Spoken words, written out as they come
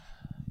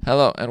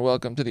Hello and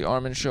welcome to the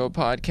Armin Show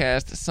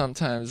podcast,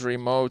 sometimes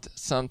remote,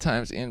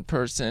 sometimes in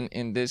person.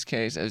 In this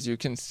case, as you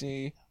can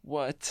see,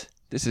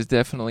 this is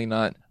definitely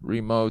not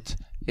remote,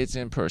 it's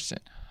in person.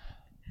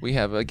 We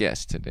have a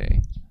guest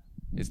today.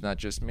 It's not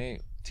just me.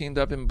 Teamed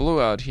up in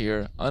blue out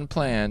here,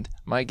 unplanned.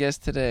 My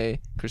guest today,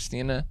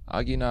 Christina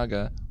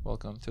Aguinaga.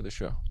 Welcome to the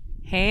show.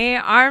 Hey,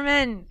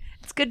 Armin.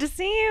 It's good to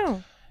see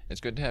you. It's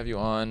good to have you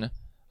on.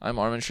 I'm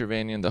Armin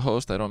Shervanian, the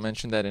host. I don't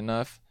mention that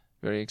enough.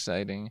 Very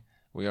exciting.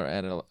 We are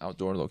at an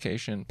outdoor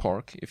location,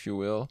 park, if you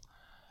will.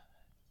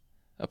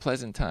 A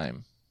pleasant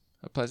time,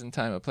 a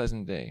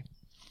pleasant day.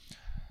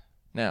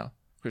 Now,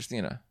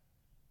 Christina,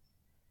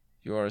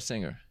 you are a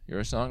singer.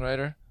 You're a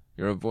songwriter.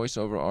 You're a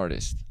voiceover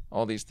artist.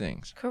 All these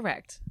things.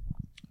 Correct.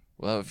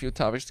 We'll have a few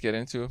topics to get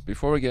into.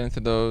 Before we get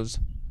into those,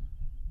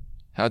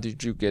 how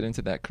did you get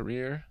into that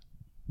career?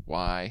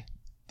 Why?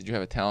 Did you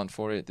have a talent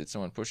for it? Did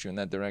someone push you in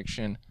that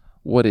direction?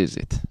 What is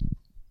it?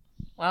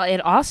 Well, it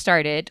all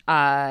started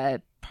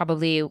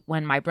probably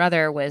when my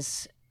brother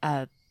was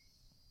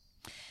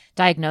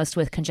diagnosed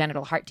with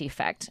congenital heart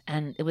defect,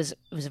 and it was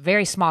a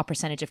very small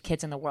percentage of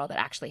kids in the world that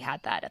actually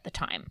had that at the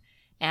time.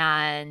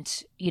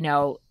 And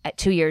at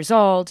 2 years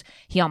old,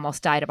 he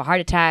almost died of a heart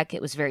attack.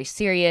 It was very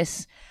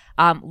serious.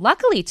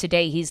 Luckily,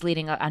 today he's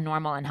leading a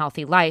normal and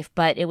healthy life,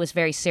 but it was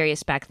very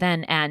serious back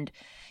then. And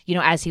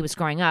as he was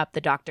growing up,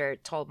 the doctor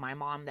told my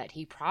mom that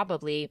he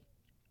probably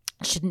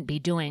shouldn't be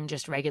doing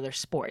just regular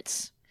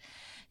sports.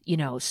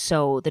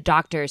 So the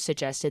doctor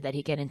suggested that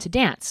he get into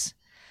dance.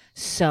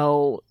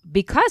 So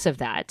because of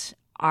that,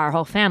 our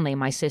whole family,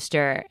 my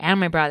sister and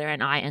my brother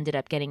and I, ended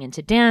up getting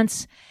into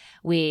dance.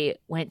 We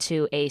went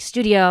to a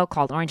studio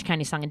called Orange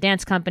County Song and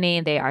Dance Company.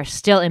 They are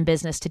still in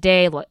business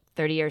today,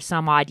 30 or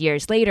some odd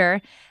years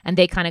later, and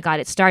they kind of got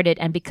it started.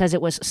 And because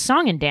it was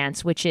song and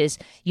dance, which is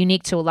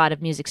unique to a lot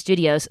of music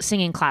studios,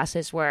 singing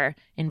classes were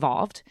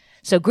involved.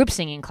 So group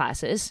singing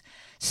classes.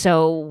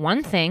 So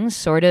one thing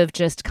sort of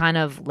just kind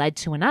of led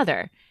to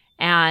another.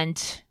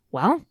 And,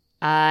 well,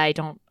 I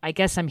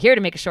guess I'm here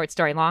to make a short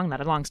story long,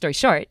 not a long story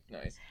short.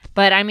 Nice.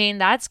 But I mean,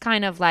 that's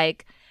kind of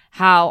like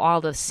how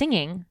all the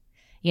singing,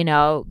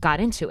 got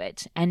into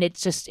it. And it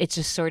just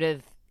sort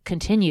of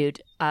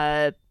continued.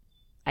 I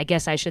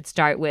guess I should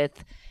start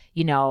with,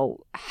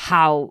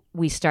 how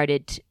we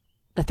started,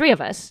 the three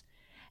of us.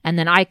 And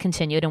then I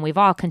continued, and we've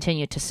all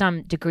continued to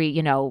some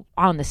degree,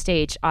 on the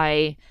stage.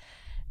 I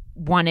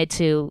wanted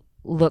to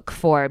look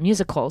for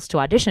musicals to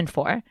audition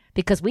for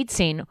because we'd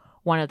seen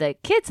one of the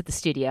kids at the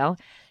studio.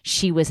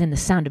 She was in The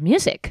Sound of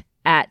Music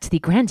at the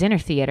Grand Dinner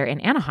Theater in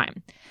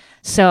Anaheim.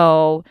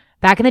 So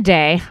back in the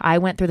day, I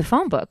went through the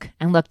phone book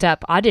and looked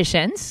up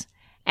auditions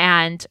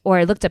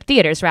or looked up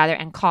theaters rather,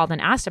 and called and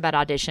asked about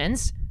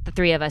auditions. The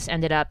three of us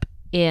ended up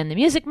in The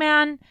Music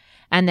Man.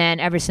 And then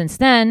ever since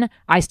then,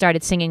 I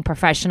started singing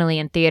professionally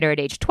in theater at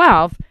age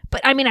 12.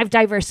 But I mean, I've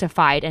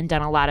diversified and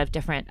done a lot of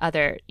different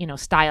other,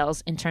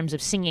 styles in terms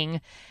of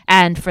singing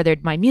and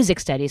furthered my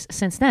music studies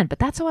since then. But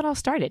that's how it all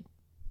started,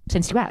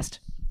 since you asked.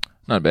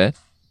 Not bad.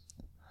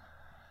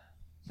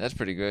 That's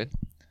pretty good.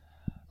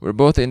 We're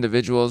both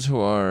individuals who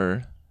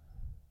are,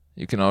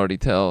 you can already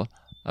tell,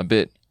 a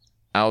bit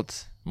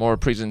more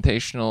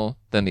presentational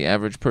than the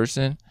average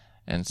person.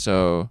 And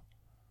so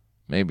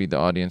maybe the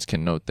audience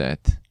can note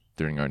that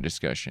during our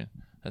discussion.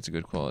 That's a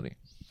good quality.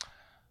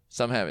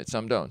 Some have it,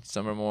 some don't.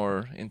 Some are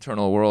more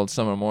internal world,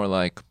 some are more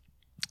like,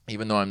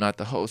 even though I'm not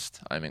the host,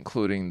 I'm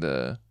including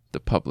the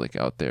public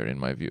out there in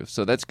my view.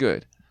 So that's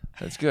good.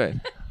 That's good.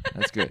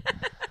 That's good.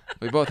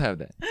 We both have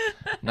that.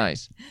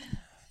 Nice.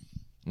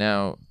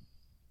 Now,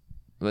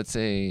 let's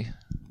say,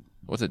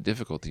 what's a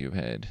difficulty you've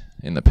had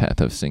in the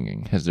path of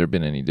singing? Has there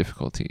been any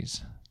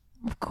difficulties?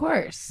 Of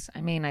course.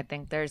 I mean, I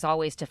think there's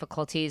always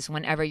difficulties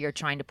whenever you're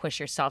trying to push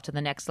yourself to the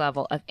next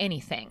level of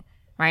anything,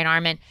 right,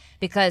 Armin?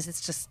 Because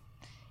it's just,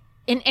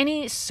 in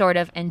any sort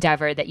of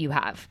endeavor that you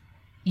have,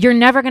 you're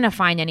never going to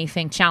find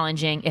anything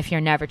challenging if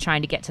you're never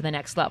trying to get to the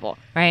next level,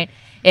 right?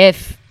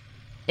 If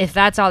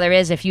that's all there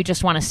is, if you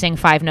just want to sing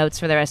 5 notes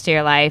for the rest of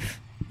your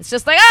life, it's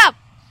just like, oh,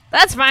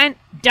 that's fine.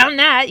 Done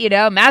that,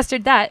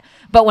 mastered that.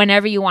 But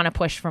whenever you want to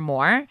push for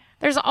more,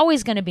 there's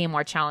always going to be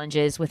more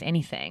challenges with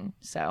anything.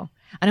 So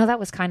I know that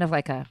was kind of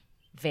like a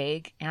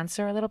vague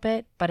answer a little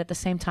bit, but at the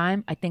same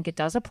time, I think it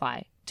does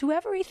apply to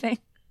everything.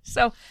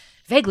 So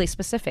vaguely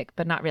specific,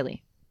 but not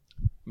really.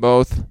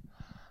 Both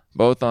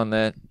on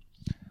that.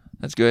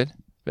 That's good.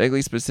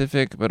 Vaguely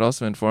specific, but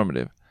also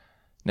informative.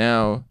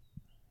 Now,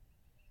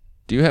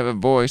 do you have a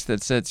voice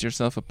that sets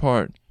yourself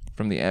apart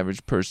from the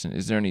average person?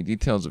 Is there any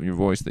details of your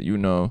voice that you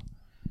know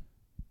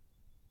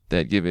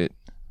that give it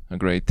a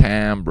great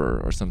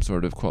timbre or some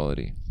sort of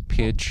quality?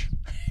 Pitch?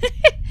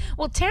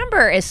 Well,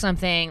 timbre is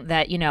something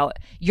that,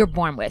 you're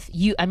born with.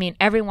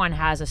 Everyone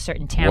has a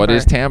certain timbre. What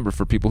is timbre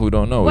for people who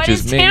don't know? What which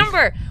is me.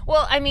 Timbre?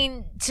 Well,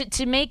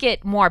 to make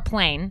it more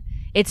plain,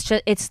 it's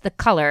the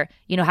color,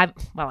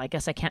 I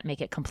guess I can't make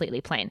it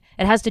completely plain.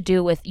 It has to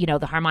do with,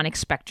 the harmonic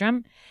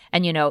spectrum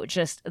and,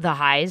 just the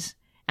highs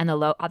and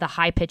the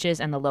high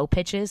pitches and the low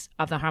pitches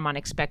of the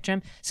harmonic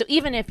spectrum. So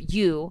even if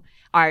you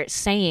are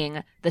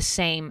saying the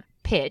same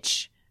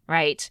pitch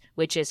right?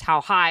 Which is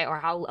how high or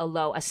how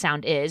low a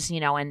sound is,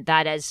 and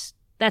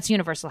that's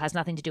universal, has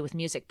nothing to do with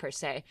music per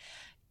se.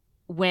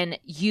 When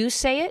you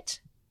say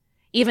it,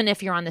 even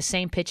if you're on the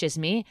same pitch as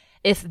me,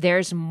 if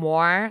there's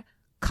more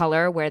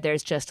color where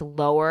there's just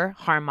lower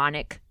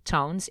harmonic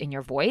tones in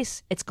your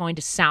voice, it's going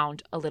to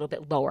sound a little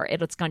bit lower.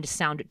 It's going to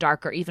sound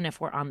darker, even if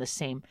we're on the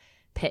same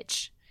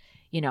pitch.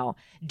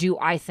 Do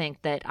I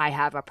think that I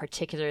have a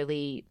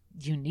particularly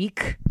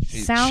unique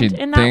sound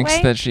in that way? She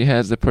thinks that she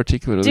has the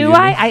particularly Do unique.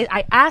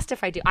 I asked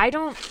if I do. I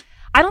don't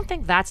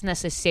think that's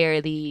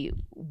necessarily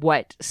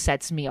what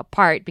sets me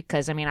apart,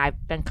 because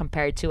I've been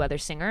compared to other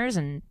singers,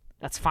 and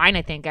that's fine.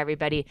 I think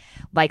everybody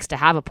likes to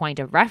have a point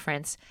of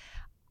reference.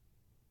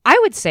 I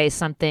would say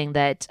something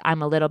that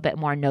I'm a little bit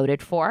more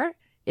noted for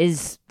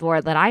is,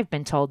 or that I've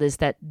been told, is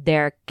that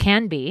there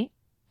can be,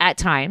 at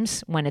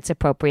times when it's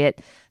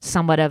appropriate,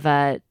 somewhat of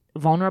a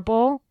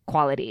vulnerable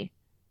quality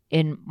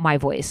in my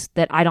voice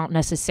that I don't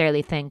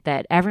necessarily think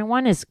that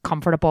everyone is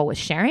comfortable with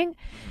sharing.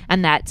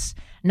 And that's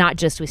not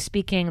just with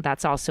speaking,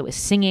 that's also with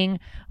singing.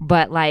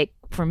 But like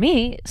for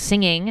me,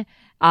 singing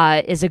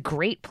is a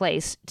great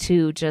place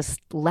to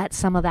just let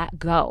some of that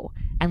go,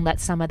 and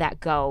let some of that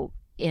go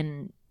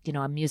in,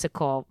 a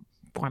musical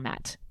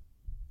format.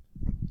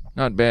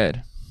 Not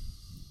bad.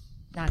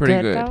 Not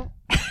Pretty good. good. Though?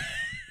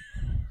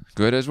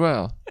 Good as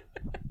well.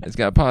 It's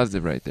got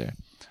positive right there.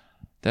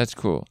 That's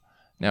cool.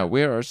 Now,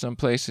 where are some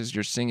places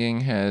your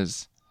singing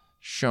has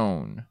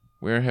shown?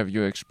 Where have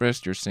you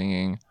expressed your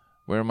singing?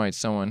 Where might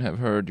someone have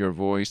heard your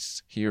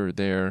voice here,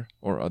 there,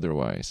 or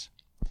otherwise?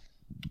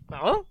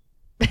 Well,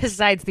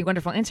 besides the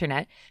wonderful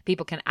internet,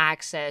 people can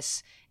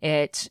access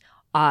it.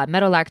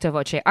 Meadowlark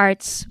Voce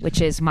Arts,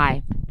 which is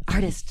my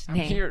artist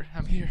name.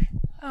 I'm here.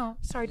 Oh,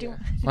 sorry. Yeah.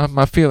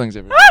 My feelings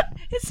are...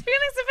 His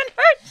feelings have been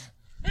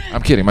hurt.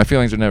 I'm kidding. My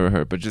feelings are never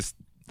hurt, but just...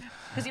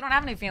 Because you don't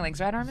have any feelings,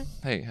 right, Armin?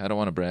 Hey, I don't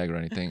want to brag or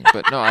anything,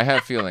 but no, I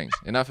have feelings.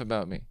 Enough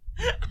about me.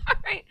 All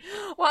right.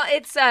 Well,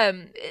 it's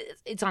on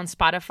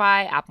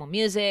Spotify, Apple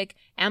Music,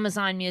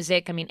 Amazon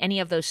Music. Any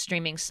of those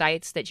streaming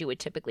sites that you would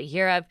typically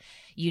hear of.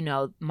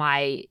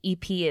 My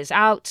EP is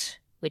out,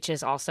 which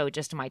is also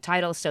just my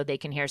title, so they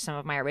can hear some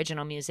of my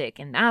original music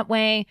in that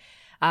way.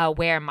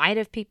 Where might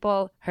have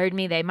people heard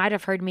me? They might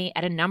have heard me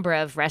at a number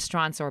of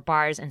restaurants or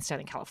bars in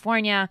Southern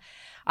California.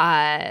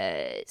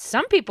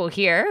 Some people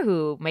here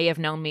who may have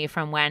known me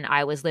from when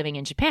I was living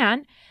in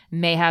Japan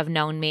may have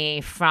known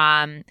me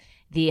from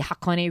the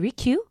Hakone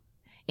Rikyu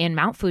in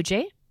Mount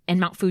Fuji.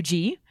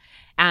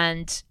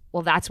 And,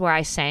 well, that's where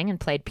I sang and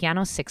played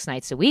piano 6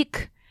 nights a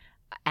week.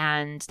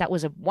 And that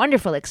was a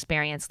wonderful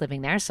experience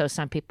living there. So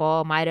some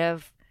people might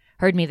have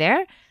heard me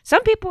there.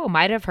 Some people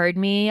might have heard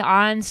me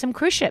on some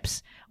cruise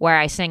ships where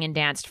I sang and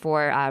danced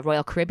for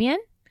Royal Caribbean.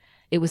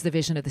 It was the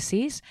Vision of the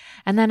Seas.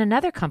 And then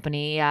another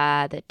company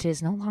that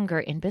is no longer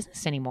in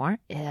business anymore.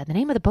 The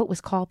name of the boat was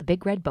called the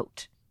Big Red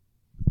Boat.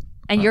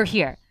 And you're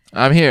here.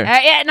 I'm here.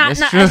 I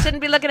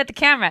shouldn't be looking at the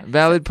camera.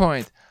 Valid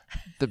point.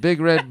 The Big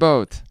Red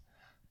Boat.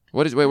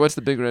 What's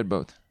the Big Red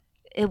Boat?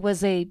 It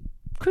was a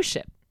cruise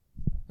ship.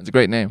 It's a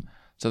great name.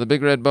 So the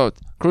Big Red Boat.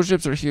 Cruise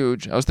ships are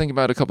huge. I was thinking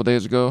about it a couple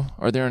days ago.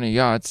 Are there any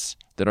yachts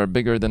that are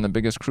bigger than the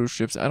biggest cruise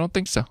ships? I don't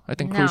think so. I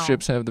think cruise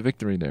ships have the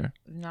victory there.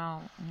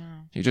 No.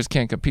 You just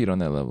can't compete on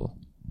that level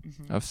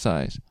of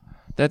size.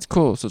 That's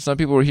cool. So some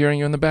people were hearing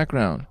you in the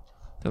background.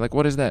 They're like,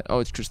 what is that? Oh,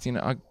 it's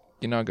Christina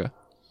Aguinaga.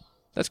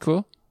 That's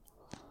cool.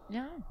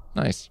 Yeah.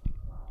 Nice.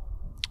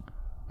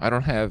 I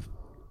don't have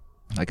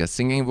like a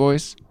singing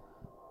voice,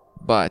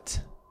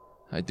 but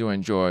I do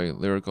enjoy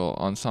lyrical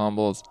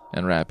ensembles,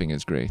 and rapping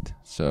is great.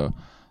 So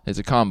it's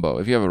a combo.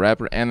 If you have a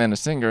rapper and then a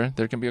singer,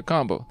 there can be a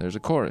combo. There's a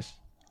chorus.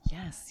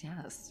 Yes.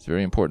 It's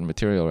very important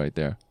material right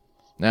there.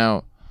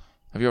 Now,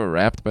 have you ever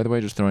rapped, by the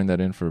way? Just throwing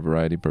that in for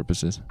variety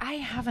purposes. I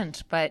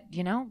haven't, but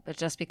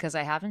just because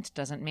I haven't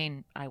doesn't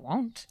mean I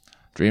won't.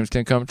 Dreams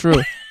can come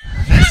true.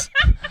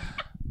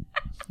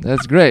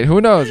 That's great.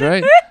 Who knows,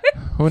 right?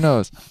 Who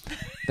knows?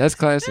 That's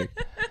classic.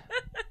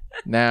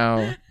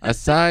 Now,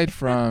 aside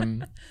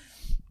from...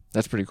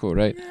 That's pretty cool,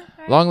 right?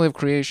 Long live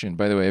creation,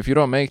 by the way. If you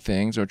don't make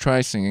things or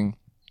try singing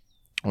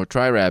or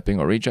try rapping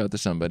or reach out to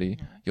somebody,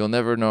 you'll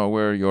never know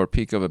where your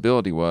peak of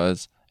ability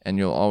was, and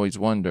you'll always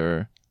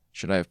wonder,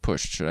 should I have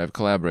pushed? Should I have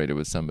collaborated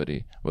with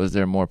somebody? Was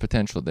there more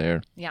potential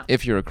there? Yeah.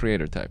 If you're a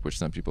creator type, which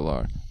some people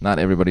are. Not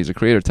everybody's a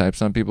creator type.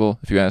 Some people,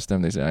 if you ask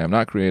them, they say, I am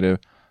not creative.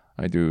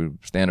 I do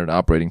standard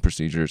operating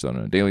procedures on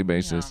a daily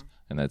basis,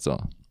 and that's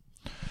all.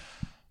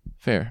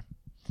 Fair.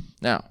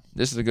 Now,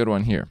 this is a good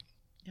one here.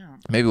 Yeah.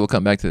 Maybe we'll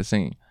come back to the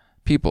singing.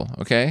 People,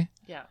 okay?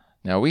 Yeah.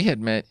 Now, we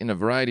had met in a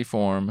variety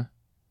form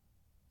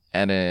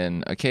at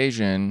an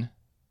occasion,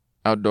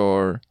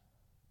 outdoor.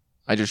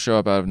 I just show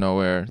up out of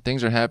nowhere.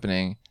 Things are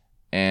happening,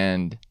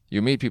 and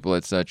you meet people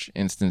at such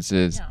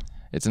instances. Yeah.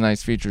 It's a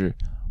nice feature.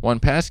 One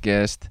past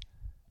guest,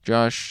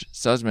 Josh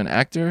Sussman,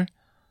 actor,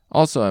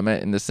 also I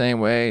met in the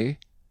same way,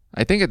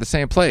 I think at the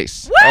same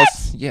place. What?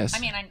 Also, yes.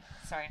 I'm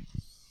sorry.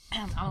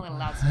 I'm a little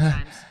loud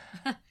sometimes.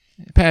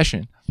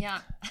 Passion.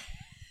 Yeah.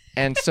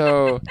 And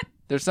so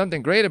there's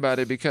something great about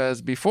it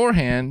because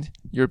beforehand,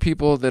 you're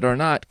people that are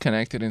not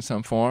connected in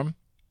some form,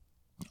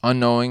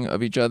 unknowing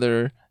of each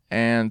other,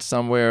 and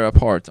somewhere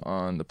apart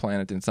on the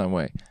planet in some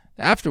way.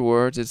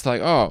 Afterwards, it's like,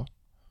 oh,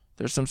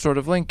 there's some sort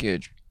of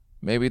linkage.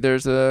 Maybe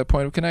there's a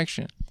point of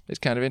connection. It's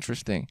kind of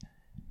interesting.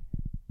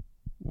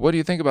 What do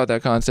you think about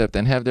that concept?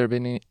 And have there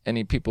been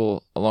any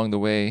people along the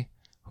way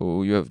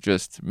who you have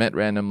just met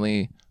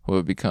randomly who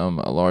have become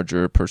a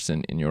larger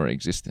person in your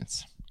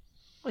existence?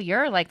 Well,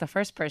 you're like the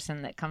first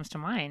person that comes to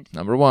mind.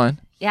 Number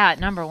one. Yeah,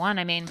 number one.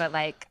 I mean, but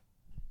like,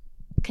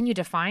 can you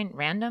define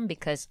random?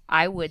 Because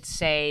I would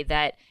say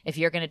that if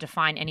you're going to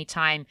define any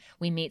time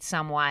we meet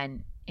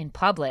someone in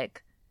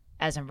public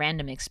as a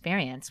random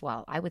experience,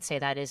 well, I would say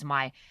that is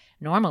my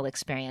normal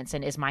experience.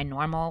 And is my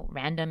normal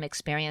random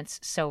experience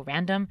so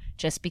random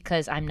just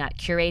because I'm not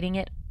curating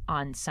it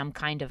on some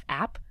kind of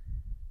app?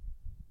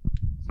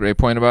 Great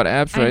point about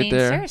apps right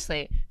there.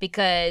 Seriously,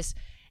 because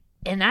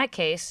in that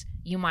case,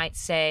 you might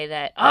say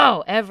that,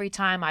 oh, every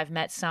time I've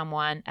met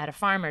someone at a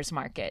farmer's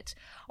market,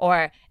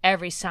 or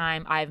every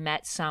time I've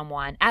met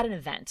someone at an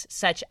event,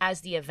 such as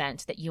the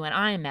event that you and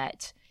I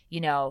met,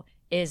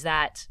 is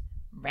that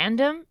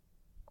random?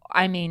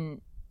 I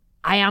mean,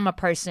 I am a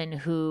person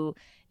who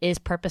is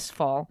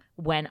purposeful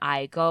when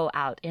I go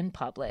out in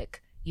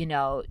public,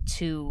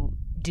 to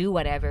do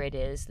whatever it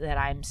is that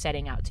I'm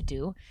setting out to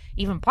do.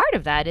 Even part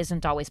of that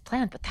isn't always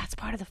planned, but that's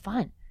part of the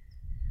fun.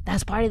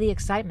 That's part of the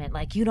excitement.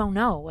 Like, you don't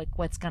know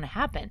what's going to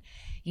happen,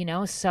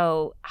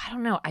 So I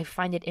don't know. I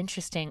find it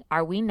interesting.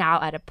 Are we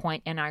now at a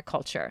point in our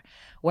culture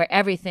where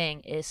everything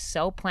is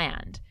so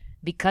planned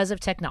because of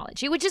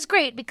technology, which is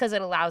great because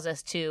it allows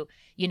us to,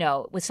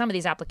 with some of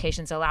these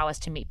applications, allow us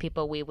to meet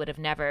people we would have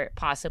never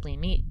possibly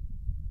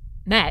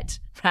met.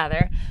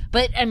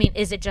 But I mean,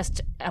 is it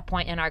just a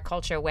point in our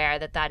culture where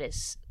that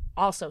is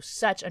also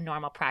such a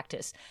normal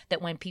practice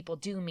that when people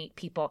do meet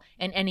people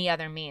in any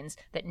other means,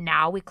 that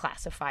now we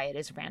classify it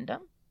as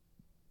random?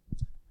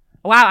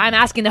 Wow, I'm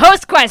asking the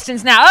host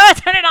questions now. Oh,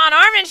 turn it on,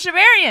 Armin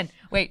Shavarian.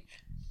 Wait,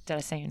 did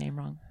I say your name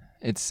wrong?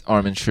 It's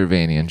Armin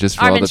Shervanian. Just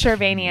for Armin all the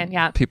Shervanian,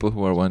 yeah. people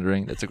who are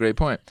wondering. That's a great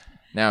point.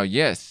 Now,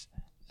 yes,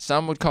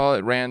 some would call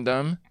it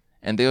random,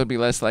 and they would be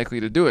less likely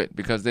to do it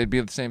because they'd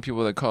be the same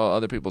people that call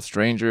other people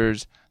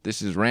strangers.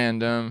 This is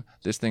random.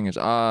 This thing is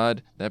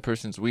odd. That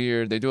person's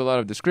weird. They do a lot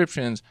of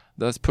descriptions,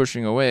 thus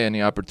pushing away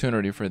any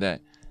opportunity for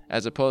that.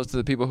 As opposed to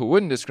the people who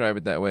wouldn't describe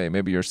it that way,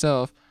 maybe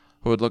yourself,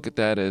 who would look at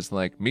that as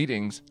like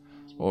meetings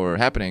or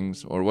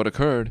happenings or what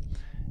occurred,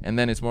 and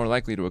then it's more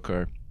likely to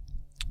occur.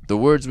 The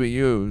words we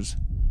use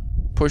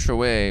push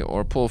away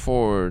or pull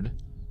forward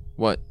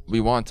what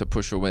we want to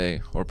push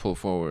away or pull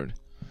forward.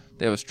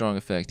 They have a strong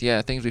effect.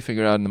 Yeah, things we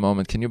figure out in the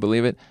moment. Can you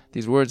believe it?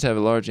 These words have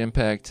a large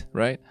impact,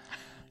 right?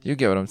 You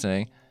get what I'm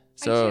saying.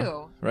 So, I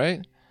do.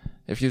 Right?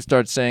 If you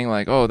start saying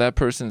like, oh, that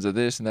person's a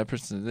this and that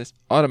person's a this,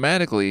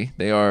 automatically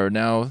they are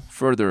now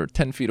further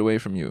 10 feet away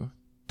from you,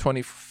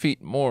 20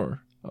 feet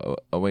more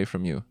away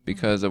from you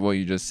because of what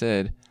you just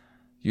said.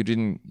 You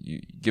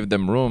give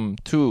them room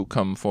to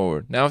come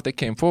forward. Now, if they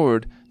came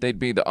forward, they'd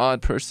be the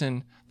odd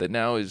person that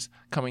now is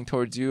coming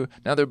towards you.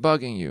 Now they're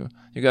bugging you.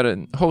 You got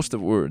a host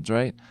of words,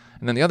 right?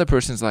 And then the other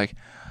person's like,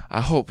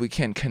 I hope we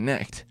can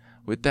connect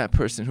with that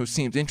person who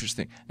seems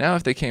interesting. Now,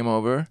 if they came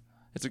over,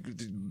 it's a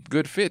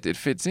good fit. It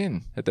fits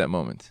in at that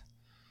moment.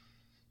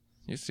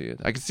 You see it.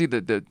 I can see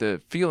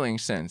the feeling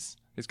sense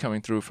is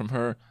coming through from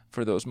her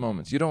for those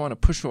moments. You don't want to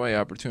push away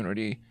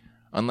opportunity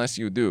unless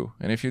you do.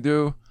 And if you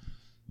do,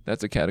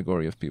 that's a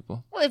category of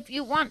people. Well, if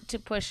you want to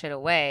push it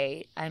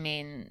away, I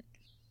mean,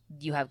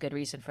 you have good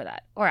reason for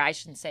that. Or I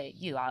shouldn't say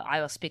you.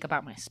 I will speak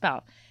about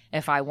myself.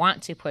 If I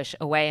want to push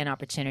away an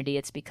opportunity,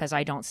 it's because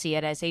I don't see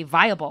it as a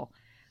viable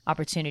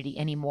opportunity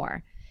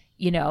anymore.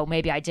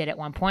 Maybe I did at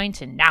one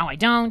point and now I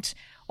don't.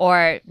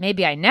 Or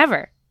maybe I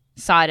never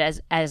saw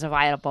it as a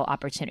viable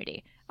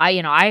opportunity.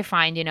 I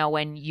find,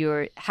 when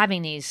you're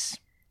having these,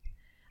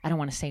 I don't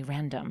want to say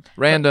random.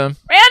 Random.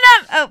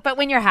 Oh, but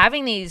when you're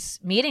having these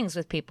meetings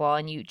with people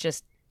and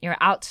you're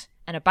out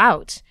and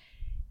about,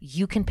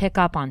 you can pick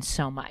up on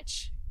so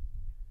much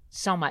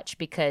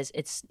because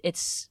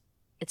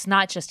it's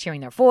not just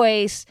hearing their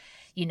voice,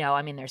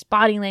 there's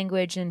body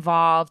language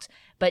involved,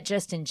 but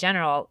just in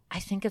general, I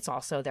think it's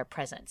also their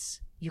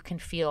presence. You can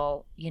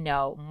feel,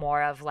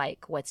 more of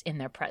like what's in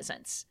their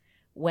presence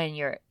when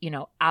you're,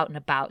 out and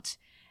about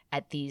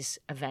at these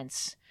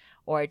events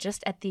or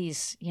just at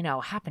these,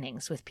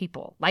 happenings with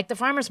people like the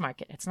farmer's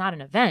market. It's not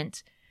an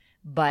event,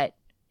 but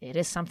it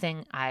is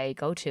something I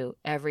go to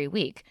every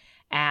week.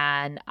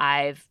 And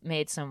I've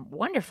made some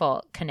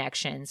wonderful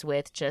connections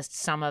with just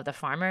some of the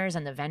farmers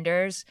and the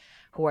vendors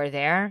who are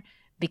there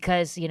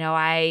because,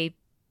 I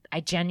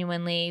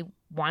genuinely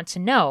want to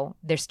know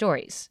their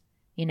stories,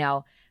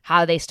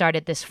 how they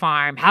started this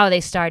farm, how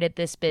they started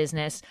this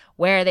business,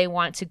 where they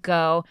want to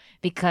go.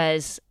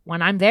 Because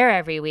when I'm there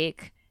every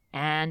week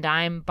and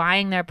I'm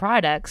buying their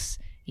products,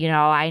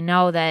 I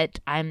know that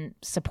I'm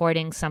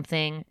supporting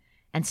something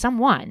and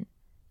someone.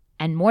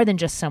 And more than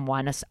just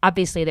someone,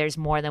 obviously there's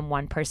more than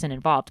one person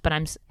involved, but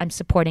I'm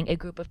supporting a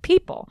group of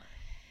people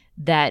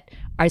that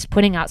is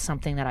putting out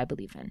something that I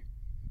believe in.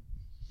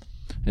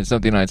 It's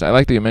something nice. I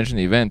like that you mentioned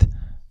the event.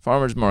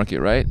 Farmers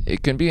market, right?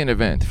 It can be an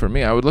event. For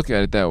me, I would look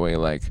at it that way.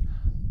 Like,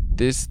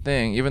 this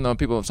thing, even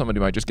though somebody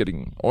might just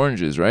getting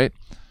oranges, right?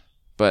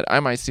 But I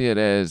might see it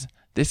as,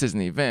 this is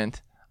an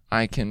event.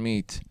 I can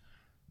meet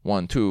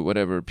 1, 2,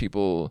 whatever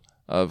people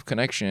of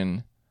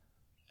connection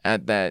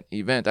at that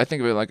event. I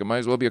think of it like it might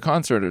as well be a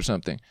concert or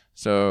something.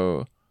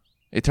 So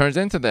it turns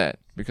into that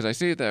because I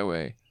see it that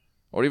way.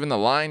 Or even the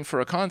line for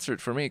a concert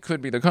for me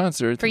could be the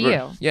concert. For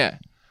you. Yeah.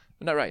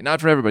 Not right.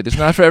 Not for everybody. It's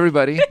not for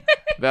everybody.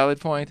 Valid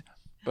point.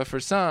 But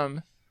for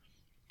some,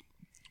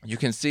 you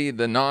can see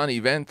the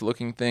non-event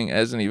looking thing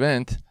as an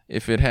event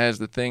if it has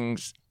the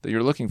things that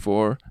you're looking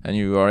for and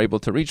you are able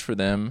to reach for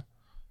them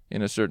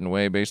in a certain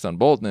way based on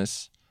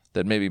boldness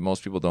that maybe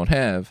most people don't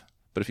have.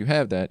 But if you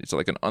have that, it's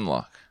like an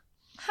unlock.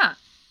 Huh.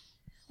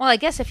 Well, I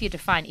guess if you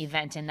define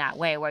event in that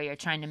way where you're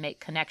trying to make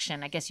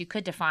connection, I guess you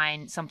could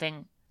define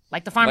something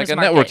like the farmers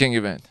market. Like a networking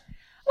event.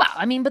 Well,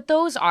 I mean, but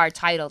those are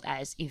titled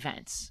as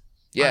events.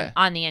 Yeah.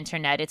 On the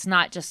internet. It's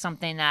not just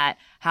something that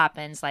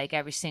happens like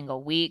every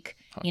single week.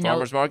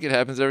 Farmers market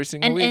happens every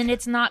single week. And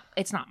it's not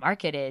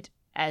marketed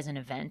as an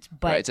event,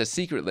 but right, it's a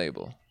secret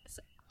label.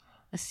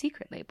 A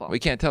secret label. We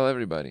can't tell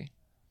everybody.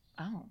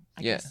 Oh,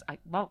 I guess.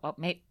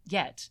 Maybe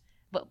yet.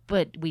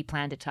 But we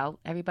plan to tell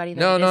everybody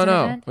that No. An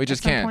event We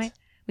just can't. Point?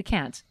 We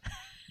can't.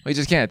 We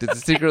just can't. It's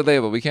a secret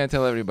label. We can't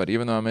tell everybody,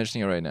 even though I'm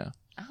mentioning it right now.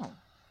 Oh.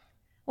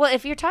 Well,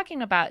 if you're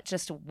talking about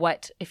just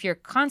if you're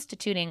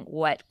constituting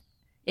what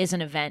is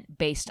an event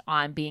based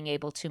on being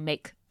able to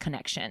make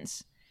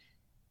connections,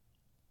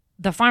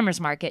 the farmers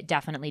market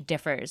definitely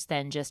differs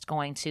than just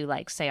going to,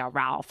 like, say, a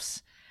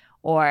Ralph's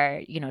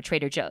or,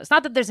 Trader Joe's.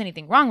 Not that there's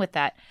anything wrong with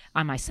that.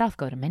 I myself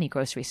go to many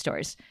grocery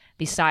stores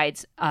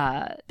besides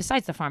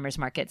the farmers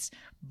markets,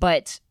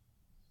 but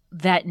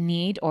that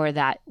need or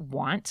that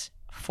want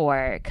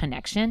for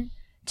connection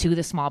to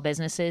the small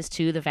businesses,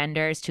 to the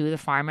vendors, to the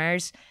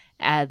farmers,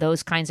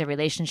 those kinds of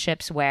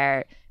relationships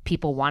where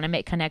people want to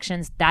make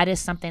connections, that is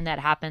something that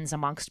happens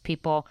amongst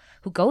people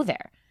who go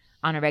there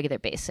on a regular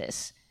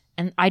basis.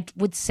 And I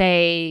would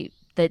say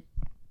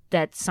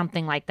that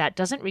something like that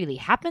doesn't really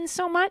happen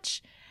so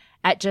much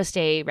at just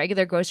a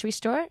regular grocery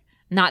store.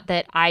 Not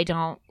that I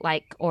don't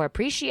like or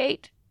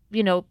appreciate,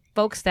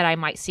 folks that I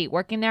might see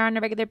working there on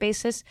a regular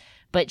basis,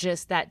 but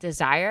just that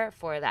desire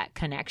for that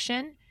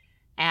connection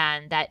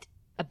and that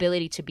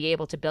ability to be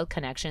able to build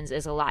connections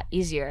is a lot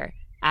easier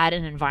at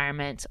an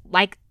environment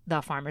like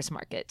the farmers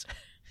market.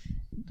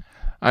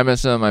 I met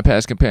some of my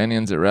past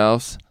companions at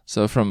Ralph's.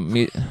 So from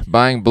me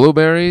buying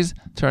blueberries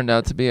turned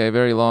out to be a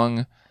very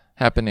long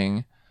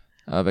happening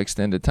of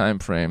extended time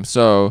frame.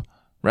 So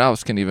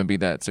Ralph's can even be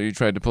that. So you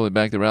tried to pull it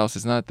back to Ralph's.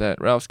 It's not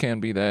that. Ralph's can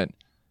be that.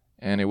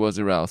 And it was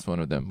a Ralph's, one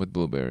of them, with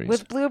blueberries.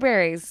 With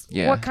blueberries?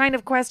 Yeah. What kind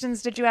of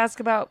questions did you ask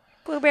about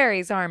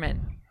blueberries,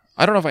 Armin?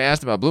 I don't know if I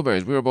asked about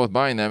blueberries. We were both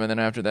buying them, and then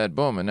after that,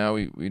 boom, and now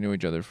we knew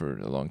each other for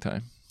a long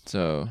time.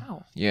 So,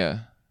 Yeah.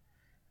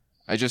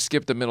 I just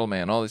skipped the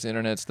middleman. All this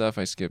internet stuff,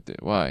 I skipped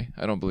it. Why?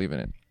 I don't believe in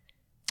it.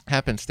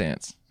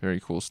 Happenstance. Very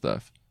cool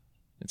stuff.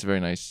 It's very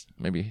nice.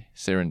 Maybe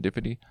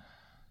serendipity.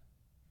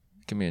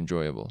 It can be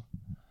enjoyable.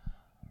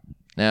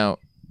 Now,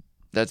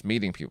 that's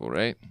meeting people,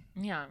 right?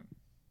 Yeah.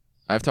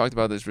 I've talked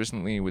about this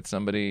recently with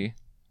somebody,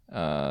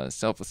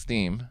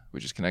 self-esteem,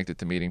 which is connected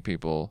to meeting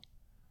people.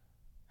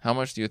 How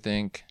much do you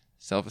think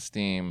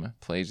self-esteem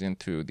plays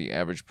into the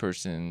average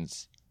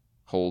person's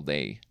whole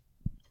day?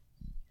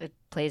 It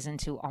plays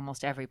into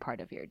almost every part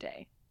of your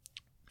day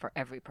for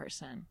every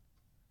person.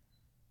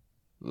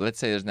 Let's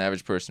say there's an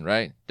average person,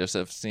 right? Their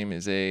self-esteem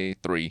is a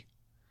 3.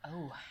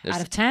 Oh, out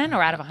of 10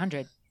 or out of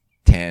 100?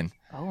 10.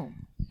 Oh.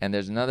 And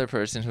there's another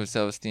person whose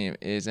self-esteem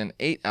is an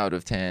 8 out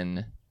of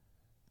 10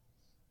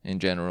 in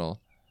general.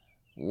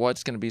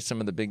 What's going to be some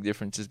of the big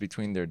differences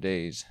between their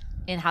days?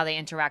 In how they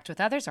interact with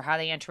others or how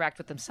they interact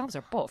with themselves,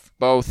 or both?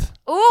 Both.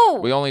 Ooh!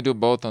 We only do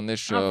both on this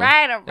show. All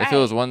right. If it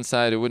was one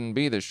side, it wouldn't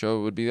be this show.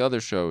 It would be the other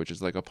show, which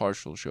is like a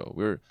partial show.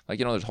 We're like,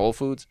 there's Whole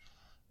Foods.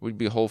 We'd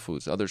be Whole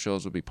Foods. Other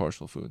shows would be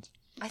partial foods.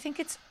 I think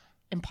it's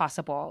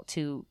impossible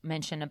to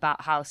mention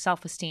about how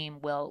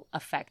self-esteem will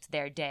affect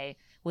their day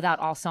without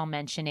also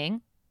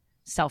mentioning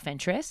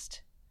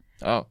self-interest.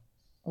 Oh.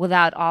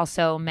 Without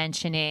also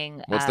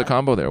mentioning... What's the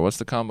combo there? What's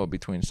the combo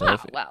between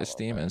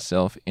self-esteem and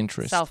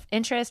self-interest?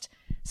 Self-interest,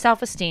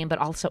 self-esteem, but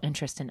also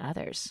interest in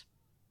others.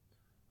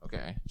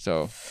 Okay.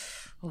 So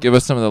give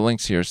us some of the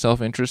links here.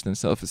 Self-interest and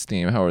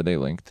self-esteem. How are they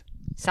linked?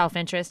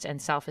 Self-interest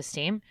and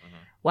self-esteem. Mm-hmm.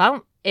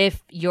 Well,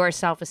 if your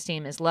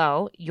self-esteem is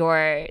low,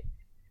 your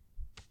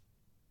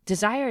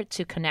desire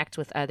to connect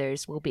with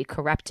others will be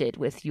corrupted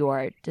with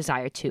your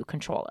desire to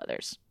control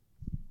others.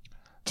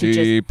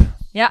 Deep.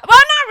 Yeah. Well,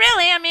 not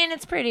really. I mean,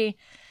 it's pretty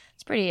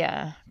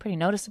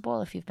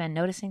noticeable if you've been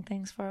noticing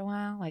things for a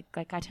while, like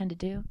I tend to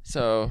do.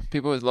 So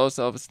people with low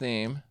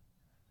self-esteem,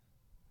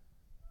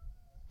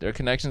 their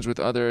connections with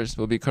others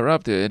will be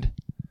corrupted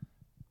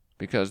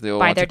because they'll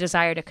by their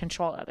desire to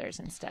control others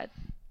instead.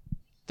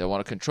 They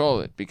want to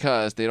control it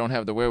because they don't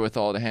have the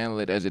wherewithal to handle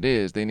it as it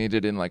is. They need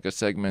it in like a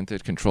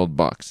segmented, controlled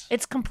box.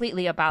 It's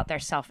completely about their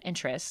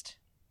self-interest,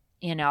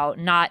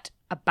 not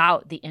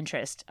about the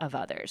interest of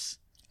others.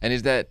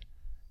 And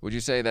would you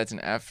say that's an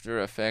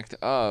after effect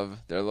of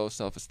their low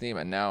self-esteem?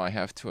 And now I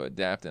have to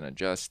adapt and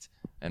adjust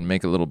and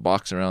make a little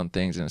box around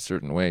things in a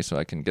certain way so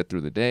I can get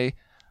through the day?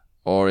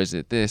 Or is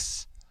it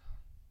this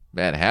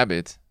bad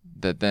habit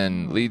that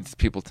then leads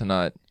people to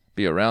not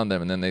be around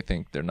them, and then they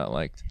think they're not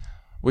liked?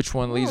 Which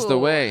one leads the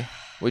way?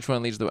 Which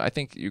one leads the way? I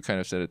think you kind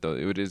of said it, though.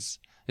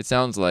 It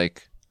sounds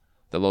like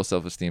the low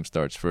self-esteem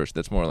starts first.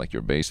 That's more like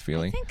your base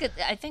feeling.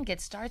 I think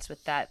it starts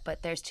with that,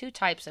 but there's two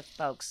types of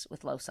folks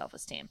with low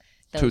self-esteem.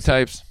 Two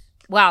types?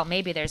 Well,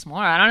 maybe there's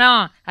more. I don't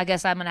know. I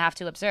guess I'm going to have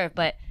to observe,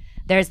 but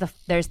there's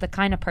the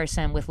kind of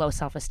person with low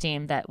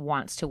self-esteem that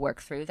wants to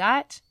work through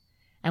that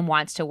and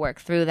wants to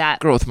work through that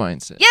growth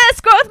mindset.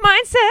 Yes, growth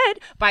mindset,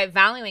 by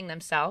valuing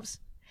themselves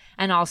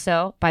and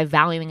also by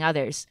valuing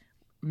others,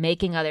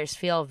 making others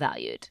feel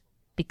valued,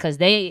 because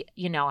they,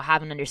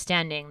 have an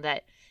understanding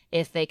that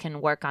if they can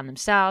work on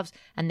themselves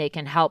and they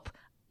can help,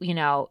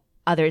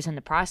 others in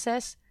the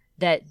process,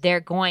 that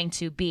they're going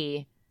to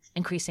be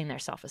increasing their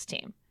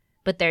self-esteem.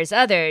 But there's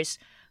others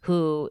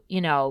who,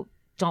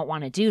 don't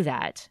want to do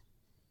that.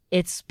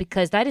 It's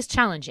because that is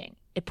challenging.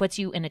 It puts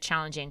you in a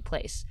challenging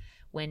place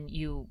when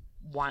you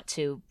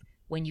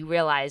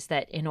realize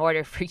that in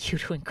order for you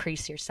to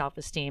increase your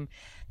self-esteem,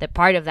 that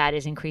part of that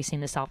is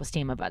increasing the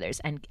self-esteem of others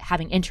and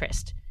having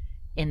interest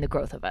in the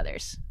growth of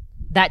others.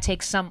 That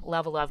takes some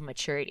level of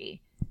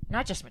maturity.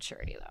 Not just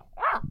maturity,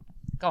 though.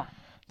 Go on.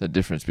 The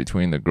difference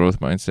between the growth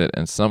mindset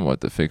and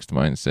somewhat the fixed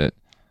mindset.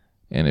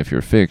 And if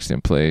you're fixed in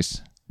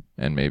place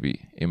and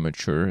maybe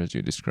immature, as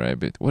you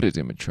describe it. What is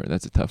immature?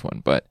 That's a tough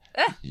one. But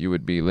you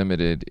would be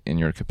limited in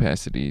your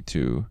capacity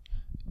to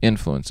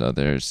influence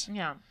others.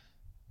 Yeah.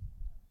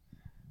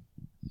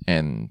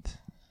 And,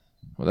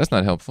 well, that's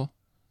not helpful.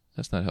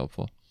 That's not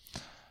helpful.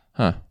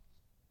 Huh.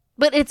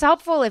 But it's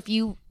helpful if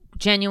you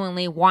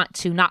genuinely want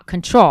to not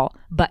control,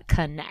 but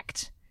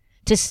connect.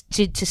 To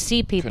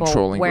see people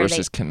controlling where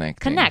versus they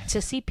connecting. Connect,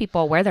 to see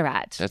people where they're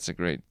at. That's a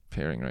great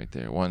pairing right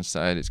there. One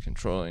side is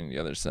controlling, the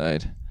other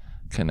side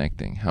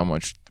connecting.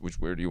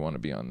 Where do you want to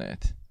be on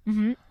that?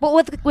 Mm-hmm.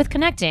 But with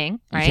connecting,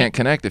 right? You can't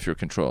connect if you're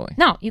controlling.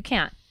 No, you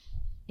can't.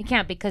 You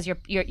can't, because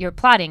you're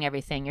plotting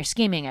everything. You're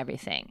scheming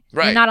everything.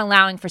 Right. You're not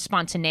allowing for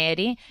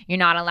spontaneity. You're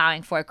not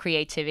allowing for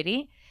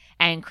creativity.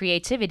 And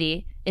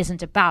creativity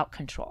isn't about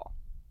control.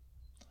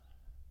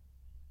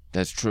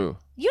 That's true.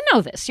 You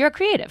know this. You're a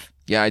creative.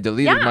 Yeah, I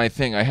deleted my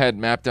thing. I had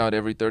mapped out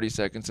every 30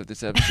 seconds of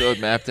this episode,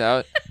 mapped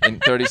out in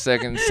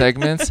 30-second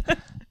segments.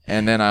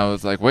 And then I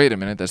was like, wait a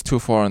minute, that's too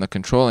far on the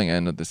controlling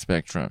end of the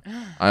spectrum.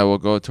 I will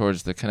go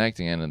towards the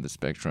connecting end of the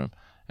spectrum.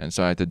 And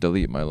so I had to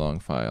delete my long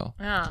file.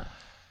 Yeah.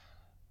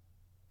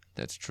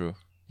 That's true.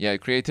 Yeah,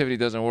 creativity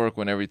doesn't work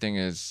when everything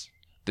is,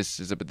 this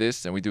is about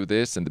this, and we do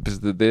this, and this is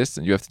this,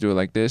 and you have to do it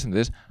like this and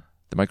this.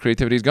 Then my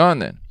creativity is gone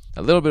then.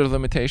 A little bit of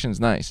limitation is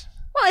nice.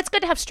 Well, it's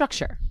good to have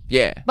structure.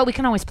 Yeah. But we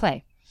can always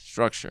play.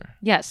 Structure.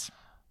 Yes.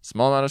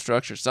 Small amount of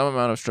structure, some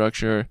amount of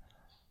structure,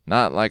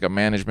 not like a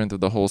management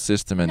of the whole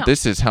system. And No.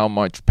 This is how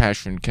much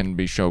passion can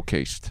be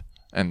showcased.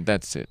 And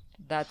that's it.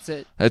 That's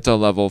it. It's a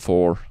level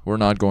 4. We're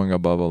not going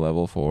above a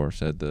level 4,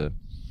 said the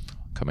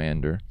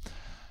commander.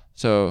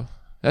 So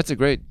that's a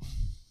great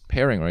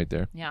pairing right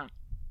there. Yeah.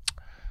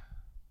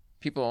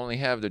 People only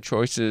have the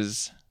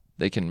choices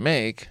they can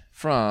make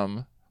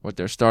from what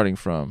they're starting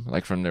from,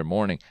 like from their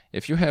morning.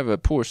 If you have a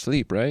poor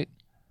sleep, right?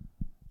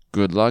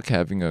 Good luck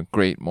having a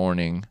great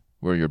morning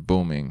where you're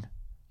booming.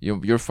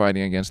 You're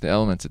fighting against the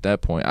elements at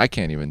that point. I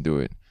can't even do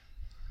it.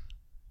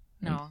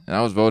 No. And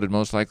I was voted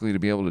most likely to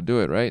be able to do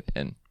it, right?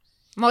 And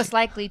Most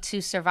likely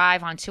to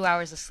survive on 2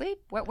 hours of sleep?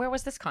 Where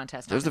was this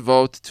contest? there was a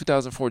vote,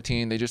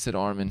 2014. They just said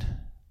Armin.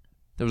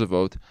 There was a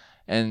vote.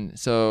 And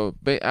so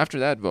after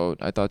that vote,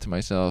 I thought to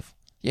myself,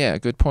 yeah,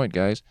 good point,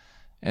 guys.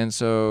 And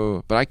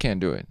so, but I can't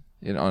do it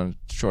on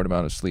a short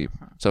amount of sleep.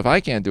 So if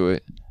I can't do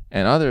it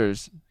and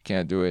others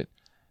can't do it,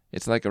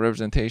 it's like a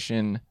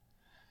representation.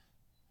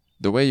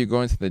 The way you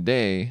go into the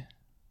day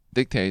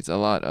dictates a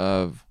lot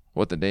of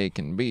what the day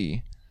can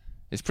be.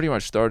 It's pretty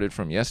much started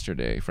from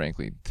yesterday,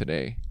 frankly,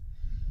 today.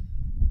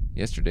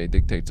 Yesterday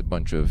dictates a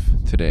bunch of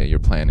today. You're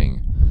planning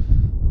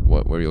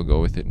where you'll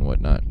go with it and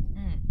whatnot.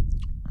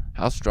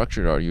 How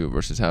structured are you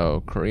versus how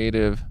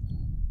creative?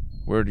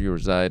 Where do you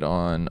reside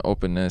on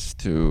openness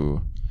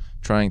to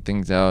trying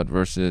things out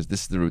versus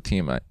this is the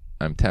routine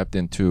I'm tapped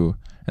into,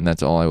 and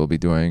that's all I will be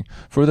doing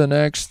for the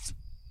next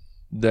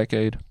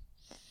decade?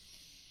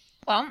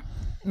 Well,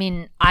 I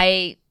mean,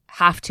 I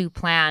have to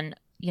plan,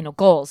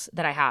 goals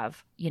that I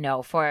have,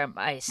 for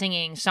my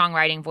singing,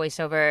 songwriting,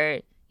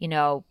 voiceover,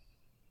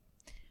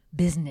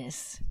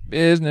 business.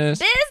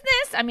 Business.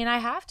 I mean, I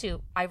have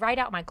to. I write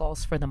out my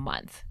goals for the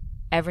month.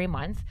 every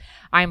month.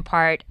 I'm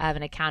part of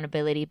an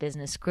accountability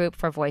business group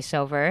for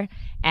voiceover,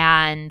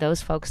 and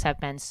those folks have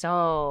been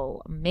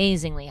so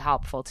amazingly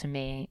helpful to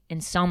me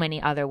in so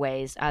many other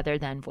ways other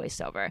than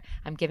voiceover.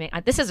 I'm giving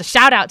this is a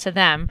shout out to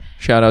them.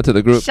 Shout out to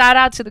the group. Shout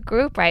out to the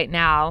group right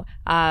now,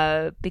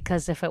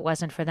 because if it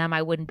wasn't for them,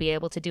 I wouldn't be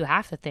able to do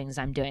half the things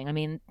I'm doing. I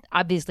mean,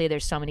 obviously,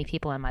 there's so many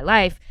people in my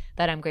life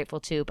that I'm grateful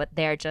to, but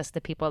they're just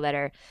the people that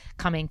are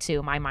coming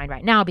to my mind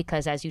right now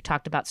because, as you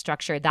talked about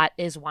structure, that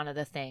is one of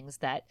the things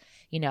that,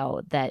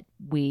 that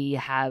we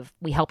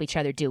help each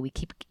other do. We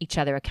keep each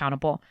other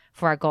accountable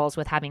for our goals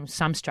with having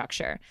some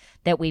structure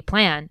that we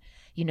plan,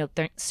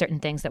 certain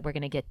things that we're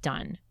going to get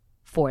done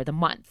for the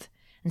month.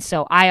 And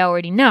so I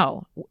already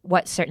know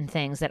what certain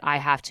things that I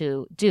have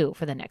to do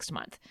for the next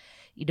month.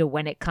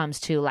 When it comes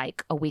to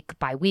like a week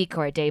by week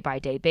or a day by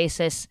day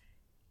basis,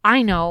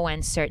 I know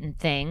when certain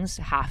things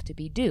have to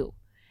be due.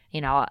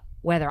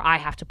 Whether I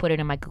have to put it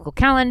in my Google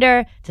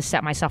Calendar to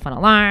set myself an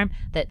alarm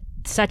that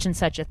such and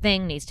such a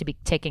thing needs to be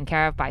taken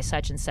care of by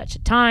such and such a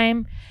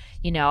time,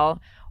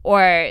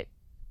 or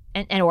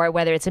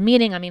whether it's a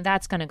meeting. I mean,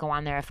 that's going to go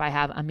on there if I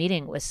have a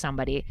meeting with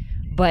somebody.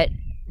 But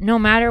no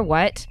matter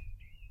what,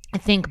 I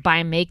think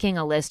by making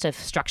a list of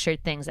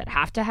structured things that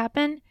have to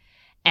happen,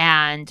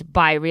 and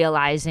by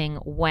realizing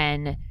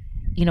when,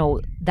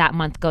 that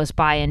month goes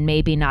by and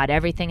maybe not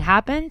everything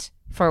happened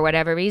for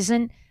whatever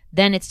reason,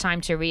 then it's time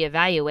to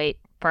reevaluate.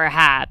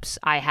 Perhaps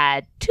I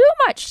had too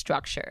much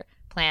structure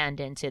planned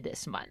into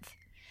this month.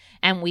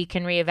 And we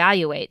can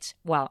reevaluate.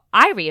 Well,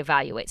 I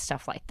reevaluate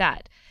stuff like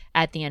that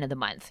at the end of the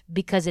month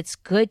because it's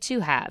good to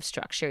have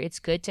structure. It's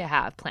good to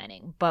have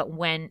planning. But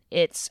when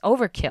it's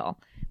overkill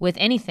with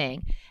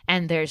anything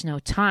and there's no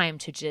time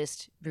to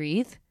just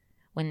breathe,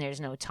 when there's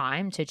no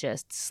time to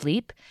just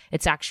sleep,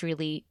 it's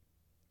actually,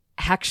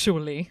 I'm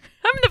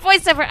the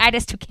voiceover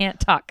artist who can't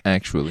talk.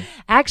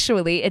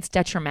 Actually, it's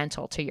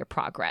detrimental to your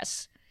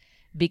progress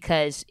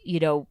because,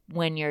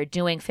 when you're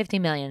doing 50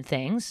 million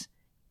things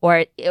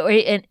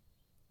and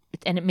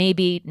it may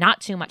be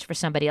not too much for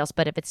somebody else,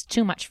 but if it's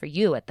too much for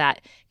you at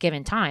that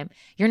given time,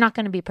 you're not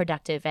going to be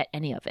productive at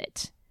any of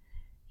it.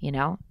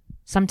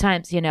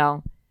 Sometimes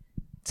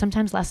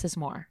less is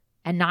more,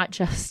 and not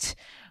just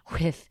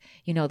with,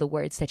 the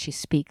words that you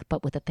speak,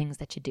 but with the things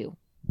that you do.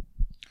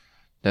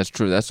 That's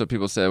true. That's what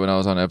people said when I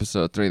was on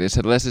episode 3. They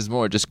said, less is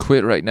more. Just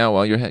quit right now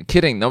while you're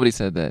kidding. Nobody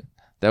said that.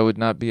 That would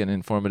not be an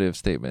informative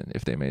statement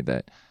if they made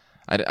that.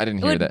 I didn't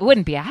hear that. It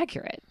wouldn't be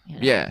accurate.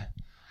 Yeah.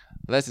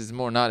 Less is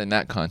more, not in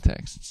that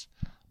context.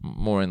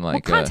 More in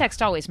like... Well,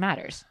 context always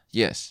matters.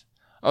 Yes.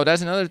 Oh,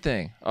 that's another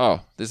thing.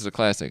 Oh, this is a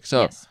classic.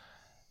 So yes.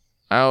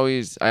 I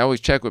always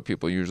check with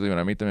people usually when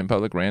I meet them in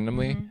public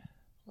randomly,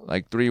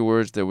 like 3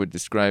 words that would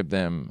describe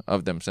them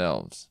of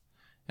themselves.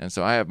 And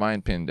so I have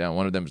mine pinned down.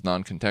 One of them is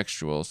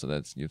non-contextual, so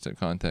that's, you said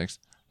context.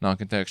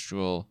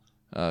 Non-contextual,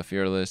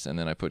 fearless, and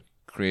then I put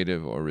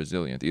creative or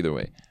resilient, either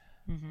way.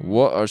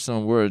 What are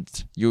some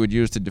words you would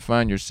use to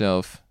define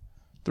yourself?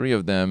 3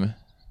 of them,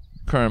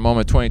 current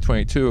moment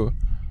 2022.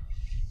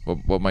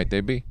 What might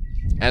they be?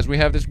 As we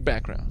have this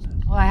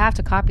background. Well, I have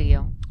to copy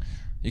you.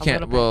 You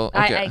can't. Well,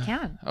 okay. I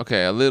can.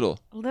 Okay, a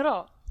little.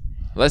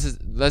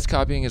 Less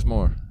copying is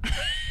more.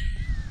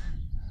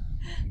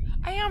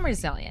 I am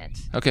resilient.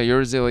 Okay, you're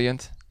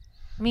resilient.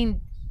 I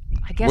mean,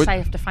 I guess I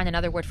have to find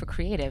another word for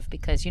creative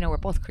because, we're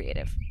both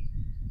creative.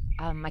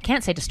 I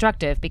can't say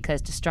destructive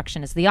because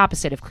destruction is the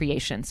opposite of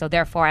creation. So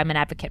therefore, I'm an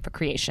advocate for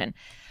creation.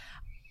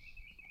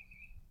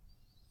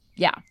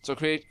 Yeah. So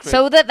create.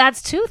 So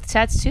that's two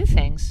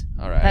things.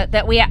 All right.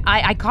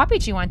 I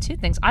copied you on 2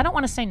 things. I don't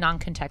want to say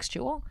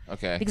non-contextual.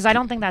 Okay. Because I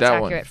don't think that's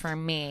accurate for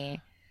me.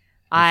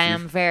 I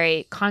am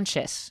very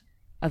conscious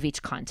of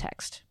each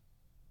context.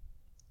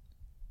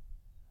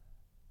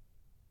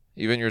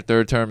 Even your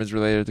 3rd term is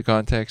related to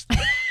context?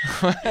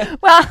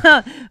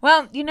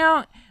 Well,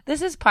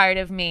 this is part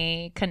of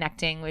me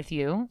connecting with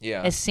you.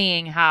 Yeah. Is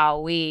seeing how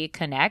we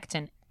connect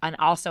and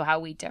also how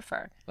we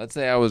differ. Let's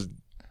say I was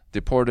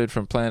deported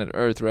from planet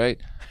Earth, right?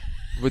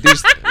 Would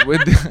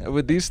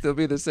these still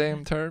be the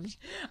same terms?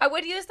 I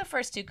would use the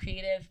first 2,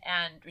 creative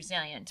and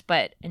resilient,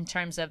 but in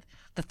terms of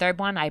the 3rd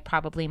one, I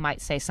probably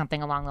might say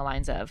something along the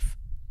lines of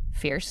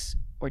fierce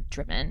or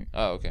driven.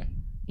 Oh, okay.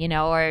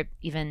 Or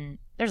even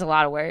there's a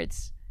lot of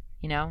words.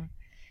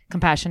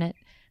 Compassionate,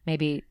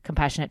 maybe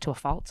compassionate to a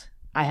fault.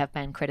 I have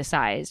been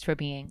criticized for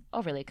being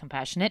overly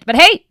compassionate, but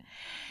hey,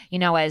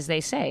 as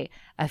they say,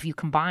 if you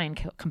combine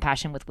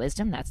compassion with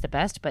wisdom, that's the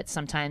best, but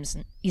sometimes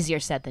easier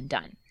said than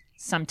done.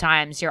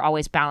 Sometimes you're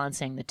always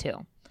balancing the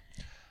 2.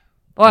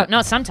 Well,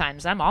 no,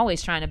 sometimes I'm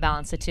always trying to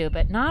balance the 2,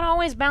 but not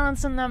always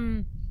balancing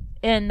them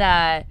in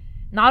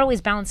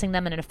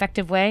an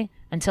effective way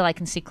until I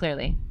can see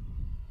clearly.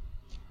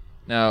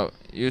 Now,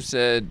 you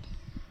said...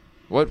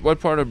 What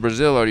part of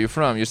Brazil are you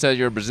from? You said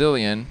you're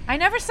Brazilian. I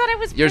never said I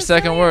was Your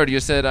Brazilian. second word, you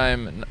said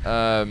I'm...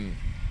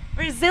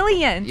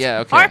 Resilient.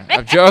 Yeah, okay.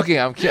 I'm joking.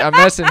 I'm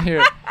messing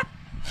here.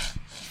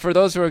 For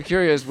those who are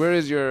curious, where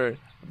is your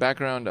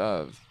background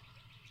of?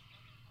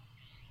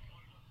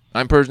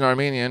 I'm Persian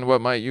Armenian. What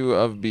might you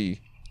of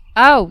be?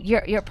 Oh,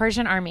 you're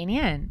Persian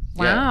Armenian.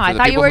 Wow, Yeah, for I the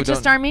thought you people were who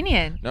just don't-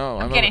 Armenian. No,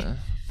 I'm I'm kidding.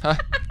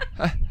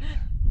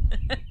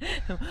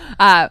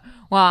 A,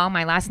 Well,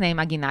 my last name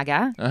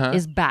Aguinaga Uh-huh.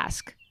 is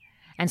Basque,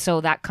 and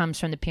so that comes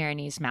from the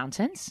Pyrenees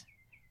Mountains,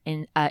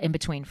 in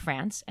between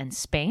France and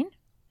Spain,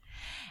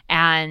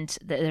 and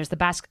there's the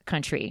Basque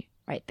country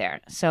right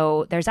there.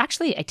 So there's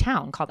actually a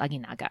town called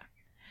Aguinaga,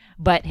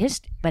 but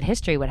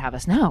history would have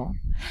us know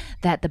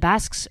that the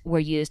Basques were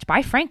used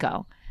by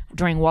Franco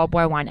during World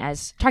War I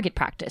as target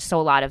practice. So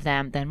a lot of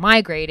them then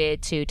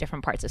migrated to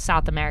different parts of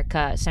South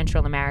America,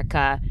 Central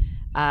America,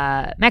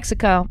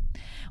 Mexico,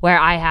 where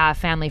I have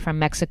family from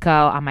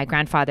Mexico on my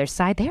grandfather's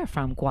side. They are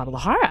from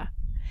Guadalajara,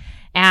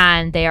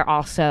 and they are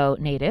also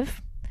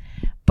native.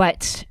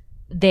 But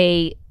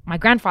my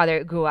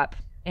grandfather grew up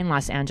in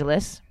Los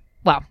Angeles.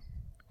 Well,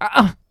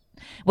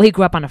 he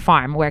grew up on a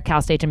farm where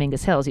Cal State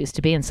Dominguez Hills used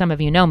to be, and some of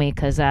you know me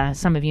because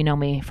some of you know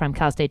me from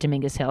Cal State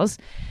Dominguez Hills.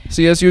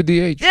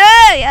 CSUDH.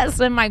 Yeah, yes,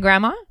 and my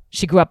grandma,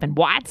 she grew up in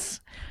Watts,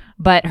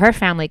 but her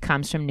family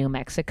comes from New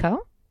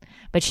Mexico,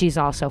 but she's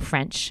also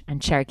French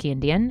and Cherokee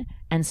Indian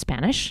and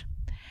Spanish.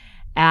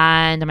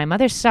 And on my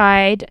mother's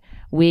side,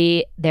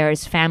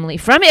 there's family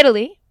from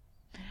Italy,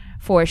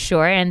 for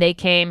sure, and they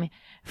came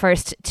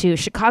first to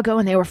Chicago,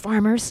 and they were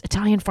farmers,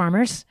 Italian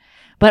farmers,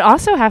 but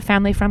also have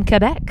family from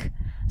Quebec.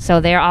 So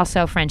they're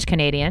also French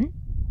Canadian,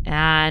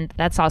 and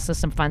that's also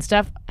some fun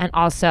stuff. And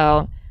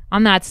also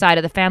on that side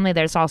of the family,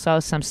 there's also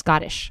some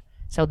Scottish.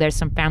 So there's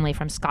some family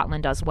from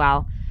Scotland as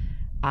well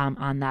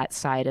on that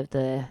side of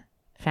the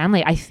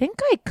family. I think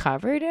I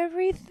covered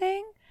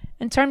everything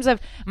in terms of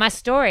my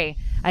story.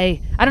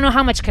 I don't know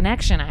how much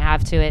connection I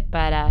have to it,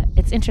 but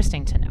it's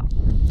interesting to know.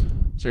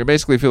 So you're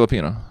basically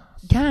Filipino.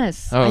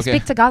 Yes. Oh, I okay.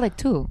 speak Tagalog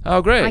too.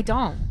 Oh, great. I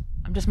don't.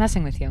 I'm just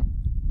messing with you.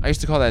 I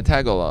used to call that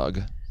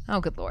Tagalog.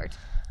 Oh, good Lord.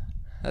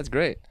 That's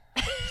great.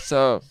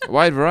 So,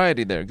 wide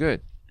variety there.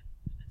 Good.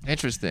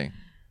 Interesting.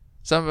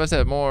 Some of us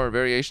have more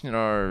variation in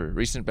our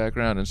recent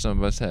background, and some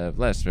of us have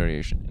less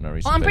variation in our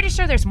recent Well, I'm pretty background.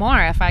 sure there's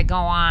more if I go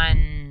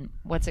on,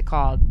 what's it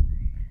called?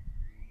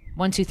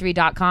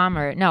 123.com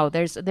or no,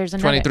 there's another.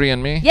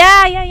 23andMe?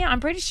 Yeah. I'm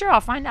pretty sure I'll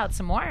find out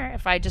some more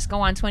if I just go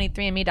on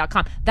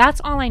 23andme.com.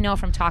 That's all I know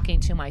from talking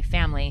to my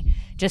family,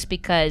 just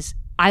because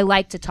I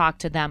like to talk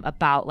to them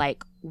about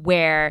like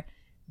where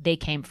they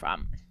came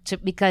from.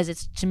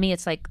 Because to me,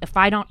 it's like if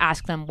I don't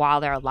ask them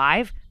while they're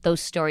alive, those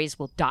stories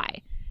will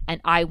die.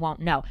 And I won't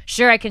know.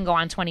 Sure, I can go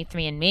on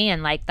 23andMe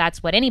and like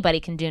that's what anybody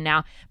can do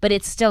now. But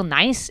it's still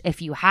nice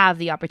if you have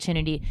the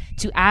opportunity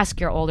to ask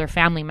your older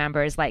family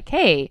members like,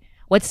 hey,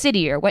 what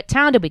city or what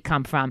town did we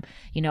come from?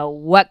 You know,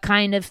 what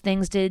kind of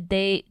things did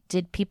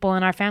people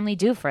in our family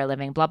do for a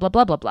living? Blah, blah,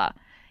 blah, blah, blah.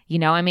 You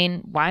know, I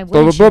mean, why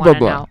wouldn't Blah, you blah, want to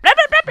blah, know? Blah,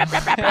 blah, blah,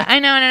 blah, blah, blah. I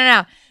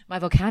know. My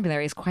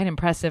vocabulary is quite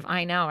impressive.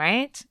 I know,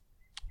 right?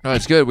 No,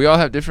 it's good. We all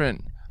have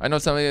different. I know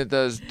somebody that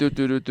does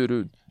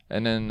do,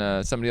 and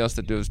then somebody else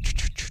that does.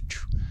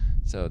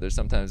 So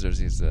sometimes there's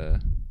these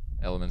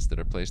elements that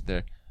are placed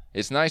there.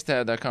 It's nice to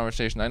have that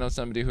conversation. I know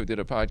somebody who did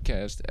a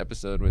podcast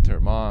episode with her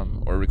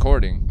mom, or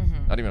recording,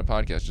 not even a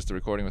podcast, just a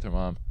recording with her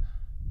mom,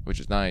 which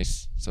is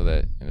nice, so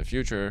that in the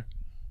future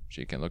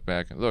she can look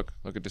back and look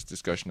at this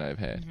discussion I've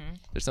had.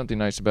 There's something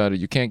nice about it.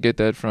 You can't get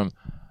that from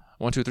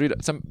 123.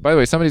 By the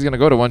way, somebody's gonna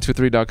go to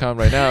 123.com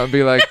right now and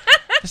be like,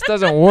 "This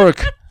doesn't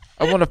work.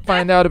 I want to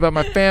find out about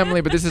my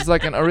family, but this is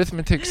like an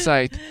arithmetic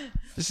site.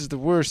 This is the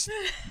worst."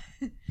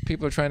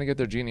 People are trying to get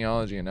their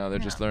genealogy, and now they're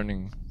just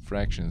learning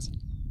fractions,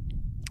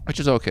 which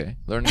is okay.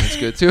 Learning is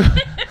good too.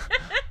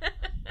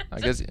 I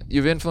guess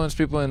you've influenced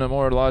people in a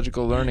more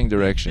logical learning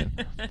direction.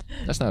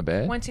 That's not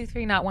bad.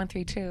 123, not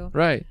 132.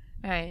 Right.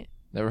 Right.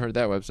 Never heard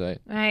that website.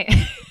 Right.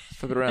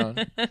 Flip it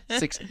around.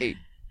 6, 8,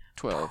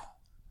 12.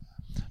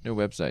 New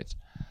websites.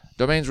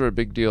 Domains were a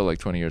big deal like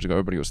 20 years ago.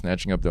 Everybody was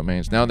snatching up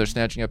domains. Now they're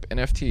snatching up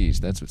NFTs.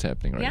 That's what's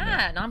happening right now.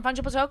 Yeah,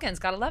 non-fungible tokens.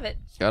 Gotta love it.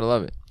 Gotta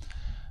love it.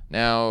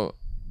 Now,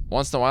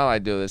 once in a while I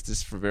do this. This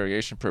is for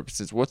variation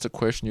purposes. What's a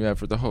question you have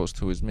for the host,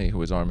 who is me,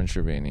 who is Armin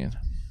Shervanian?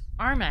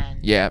 Armin.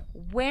 Yeah.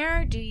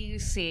 Where do you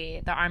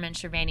see the Armin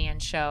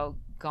Shervanian show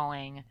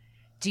going?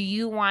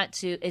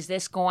 Is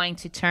this going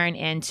to turn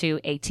into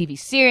a TV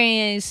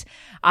series?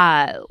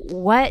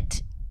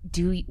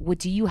 Do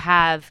you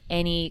have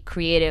any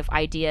creative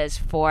ideas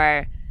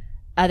for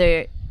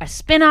a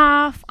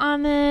spin-off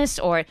on this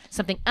or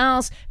something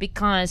else?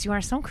 Because you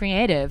are so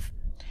creative.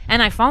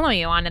 And I follow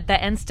you on the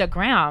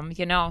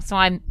Instagram, so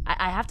I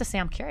have to say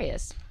I'm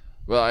curious.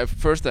 Well,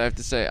 first I have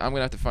to say I'm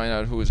going to have to find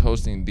out who is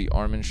hosting the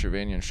Armin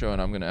Shervanian show,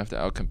 and I'm going to have to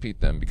outcompete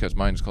them because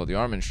mine is called the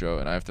Armin Show,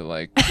 and I have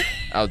to,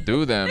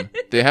 outdo them.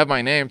 They have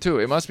my name, too.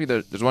 It must be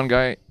there's one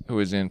guy who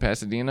is in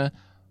Pasadena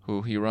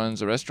who he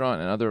runs a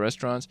restaurant and other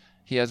restaurants.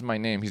 He has my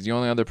name. He's the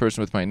only other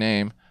person with my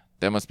name.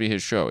 That must be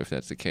his show, if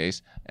that's the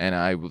case. And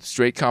I will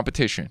straight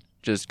competition,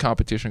 just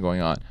competition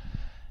going on.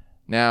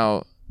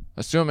 Now,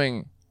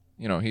 assuming,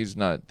 he's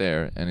not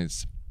there, and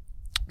it's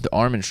the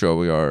Armin Show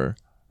we are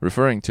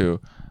referring to,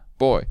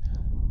 boy,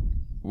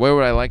 where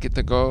would I like it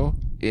to go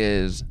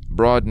is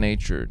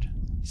broad-natured.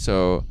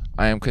 So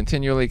I am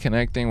continually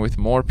connecting with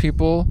more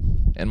people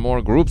and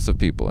more groups of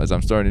people, as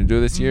I'm starting to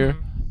do this year.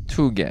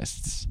 2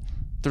 guests,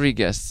 3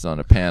 guests on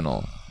a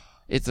panel.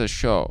 It's a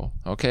show,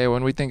 okay?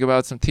 When we think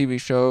about some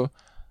TV show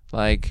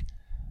like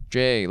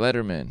Jay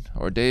Letterman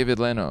or David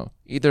Leno,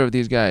 either of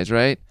these guys,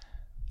 right?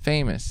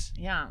 Famous.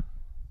 Yeah.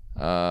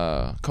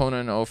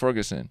 Conan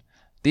O'Ferguson.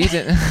 These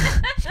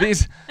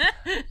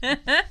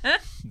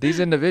these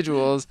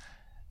individuals,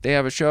 they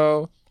have a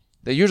show.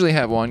 They usually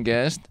have one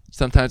guest.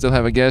 Sometimes they'll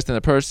have a guest and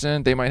a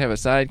person. They might have a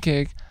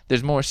sidekick.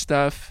 There's more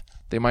stuff.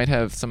 They might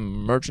have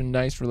some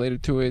merchandise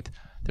related to it.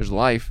 There's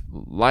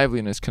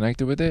liveliness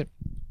connected with it.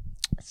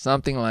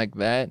 Something like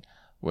that,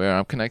 where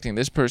I'm connecting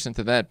this person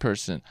to that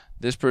person.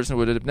 This person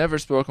would have never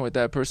spoken with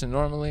that person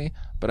normally,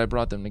 but I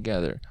brought them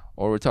together.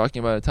 Or we're talking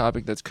about a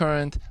topic that's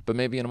current, but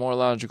maybe in a more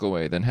logical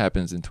way than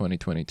happens in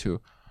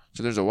 2022.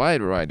 So there's a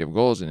wide variety of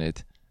goals in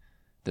it.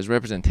 There's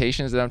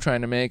representations that I'm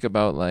trying to make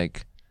about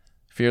like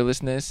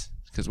fearlessness,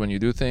 because when you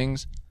do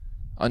things,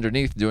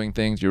 underneath doing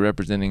things, you're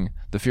representing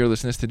the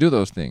fearlessness to do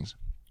those things.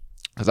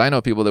 Because I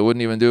know people that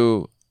wouldn't even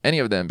do any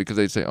of them because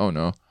they'd say, oh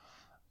no,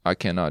 I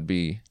cannot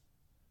be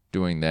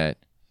doing that.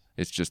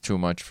 It's just too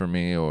much for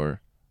me,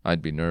 or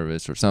I'd be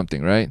nervous or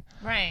something, right?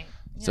 Right.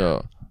 Yeah.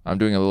 So I'm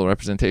doing a little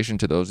representation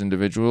to those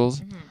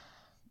individuals.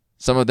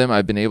 Some of them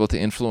I've been able to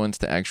influence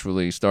to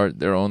actually start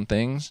their own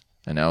things,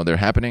 and now they're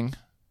happening.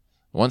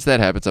 Once that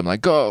happens, I'm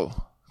like,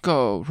 go,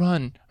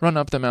 run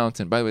up the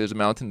mountain. By the way, there's a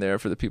mountain there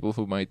for the people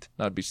who might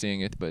not be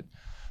seeing it, but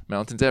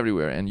mountains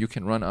everywhere, and you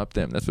can run up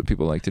them. That's what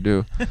people like to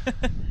do.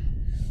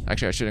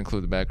 Actually, I should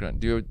include the background.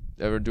 Do you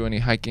ever do any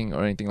hiking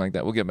or anything like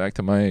that? We'll get back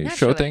to my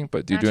show thing,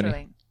 but do you do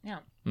any? Yeah.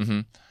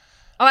 Mm-hmm.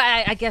 Oh,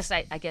 I guess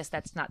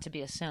that's not to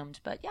be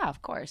assumed, but yeah,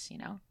 of course,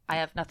 I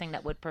have nothing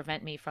that would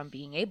prevent me from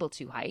being able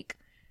to hike,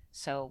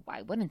 so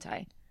why wouldn't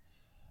I?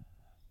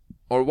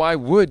 Or why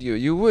would you?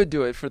 You would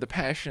do it for the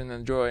passion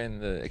and joy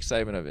and the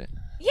excitement of it.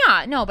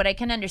 Yeah, no, but I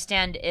can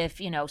understand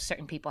if,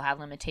 certain people have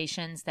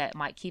limitations that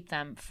might keep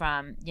them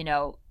from,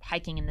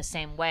 hiking in the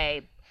same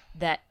way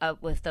that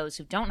with those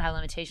who don't have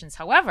limitations.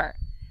 However,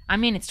 I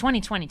mean, it's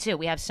 2022.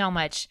 We have so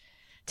much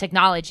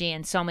technology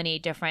and so many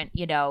different,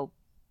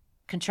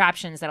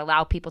 contraptions that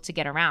allow people to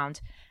get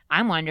around.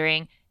 I'm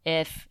wondering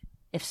if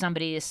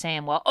somebody is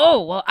saying,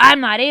 well,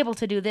 I'm not able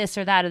to do this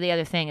or that or the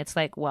other thing. It's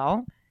like,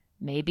 well,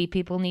 maybe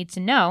people need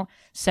to know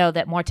so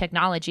that more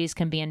technologies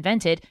can be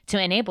invented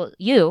to enable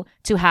you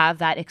to have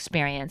that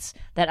experience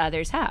that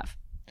others have.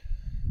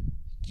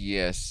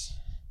 Yes.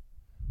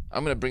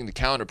 I'm going to bring the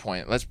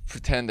counterpoint. Let's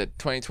pretend that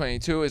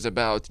 2022 is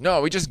about,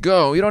 no, we just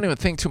go. We don't even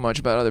think too much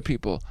about other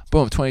people.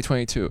 Boom,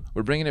 2022.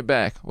 We're bringing it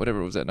back.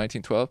 Whatever was that,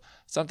 1912?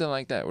 Something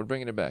like that. We're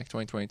bringing it back,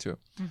 2022.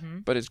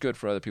 But it's good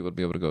for other people to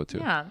be able to go to.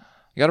 Yeah.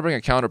 You got to bring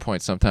a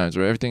counterpoint sometimes,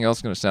 where everything else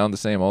is going to sound the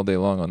same all day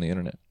long on the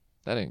internet.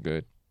 That ain't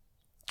good.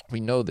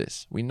 We know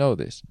this.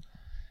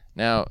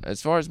 Now,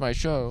 as far as my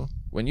show,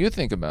 when you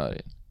think about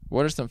it,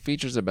 what are some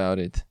features about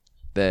it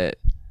that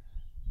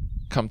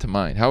come to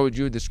mind? How would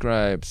you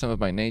describe some of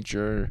my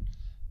nature?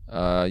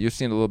 You've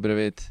seen a little bit of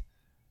it.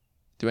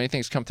 Do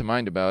anything come to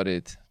mind about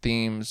it?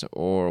 Themes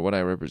or what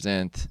I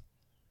represent?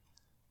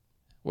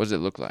 What does it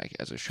look like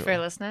as a show?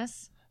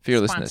 Fearlessness.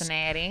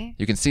 Spontaneity.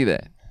 You can see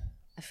that.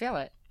 I feel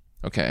it.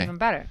 Okay. Even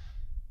better.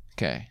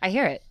 Okay. I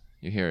hear it.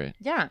 You hear it.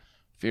 Yeah.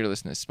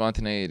 Fearlessness,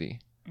 spontaneity.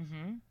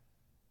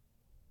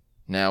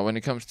 Now, when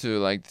it comes to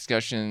like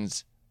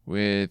discussions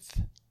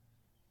with,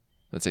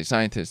 let's say,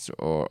 scientists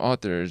or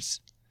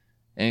authors,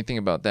 anything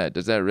about that,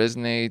 does that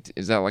resonate?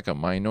 Is that like a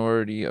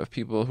minority of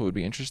people who would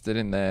be interested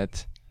in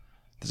that?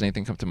 Does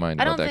anything come to mind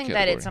about that category? I don't think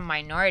that it's a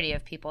minority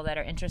of people that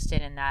are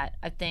interested in that.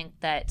 I think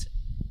that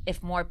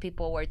if more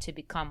people were to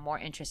become more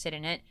interested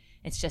in it,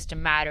 it's just a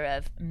matter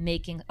of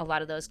making a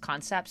lot of those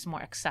concepts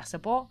more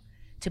accessible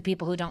to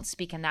people who don't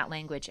speak in that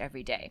language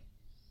every day.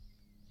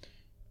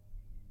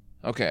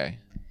 Okay.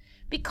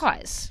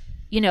 Because,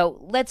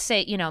 let's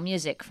say,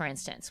 music, for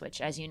instance, which,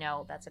 as you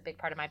know, that's a big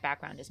part of my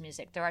background is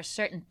music. There are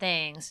certain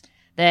things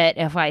that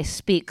if I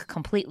speak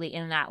completely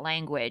in that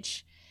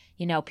language,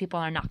 people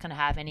are not going to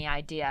have any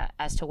idea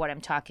as to what I'm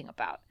talking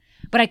about.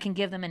 But I can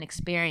give them an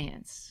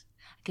experience.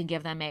 I can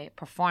give them a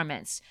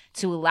performance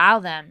to allow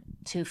them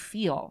to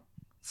feel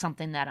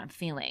something that I'm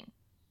feeling,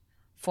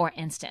 for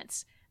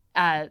instance.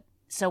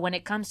 So when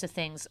it comes to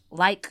things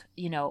like,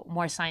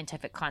 more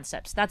scientific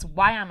concepts, that's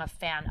why I'm a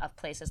fan of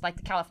places like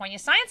the California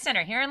Science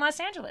Center here in Los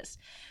Angeles,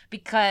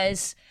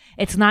 because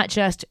it's not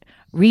just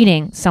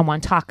reading someone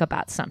talk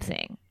about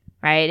something,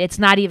 right? It's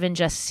not even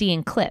just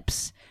seeing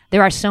clips.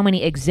 There are so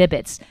many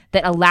exhibits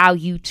that allow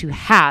you to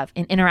have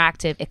an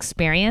interactive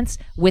experience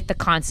with the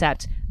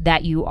concept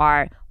that you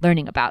are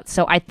learning about.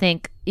 So I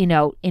think,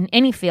 in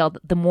any field,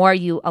 the more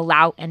you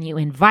allow and you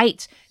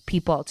invite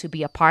people to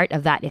be a part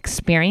of that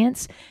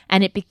experience,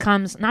 and it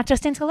becomes not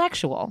just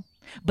intellectual,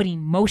 but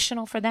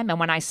emotional for them. And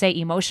when I say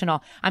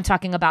emotional, I'm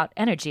talking about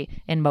energy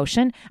in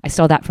motion. I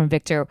stole that from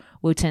Victor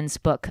Wooten's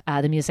book,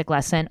 The Music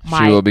Lesson.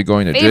 She will be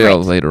going to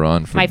jail later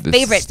on for my this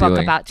favorite stealing.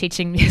 book about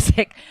teaching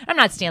music. I'm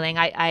not stealing.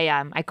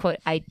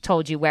 I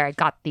told you where I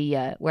got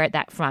where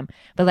that from.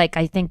 But like,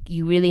 I think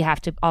you really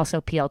have to also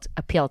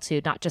appeal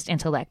to not just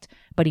intellect,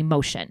 but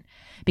emotion,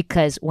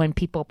 because when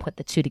people put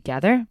the two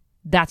together,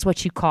 that's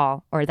what you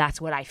call, or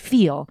that's what I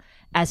feel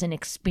as an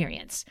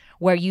experience,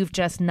 where you've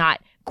just not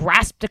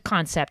grasped a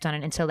concept on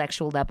an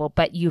intellectual level,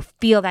 but you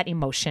feel that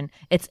emotion.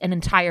 It's an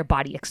entire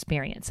body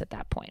experience at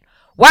that point.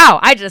 Wow,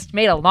 I just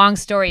made a long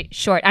story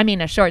short. I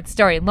mean, a short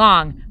story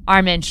long,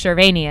 Armin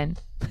Shervanian.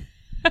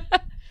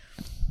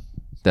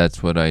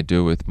 That's what I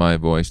do with my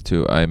voice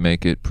too. I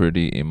make it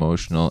pretty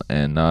emotional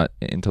and not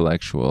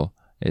intellectual.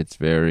 It's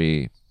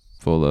very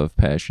full of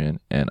passion,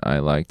 and I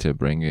like to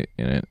bring it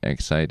in an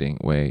exciting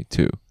way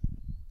too.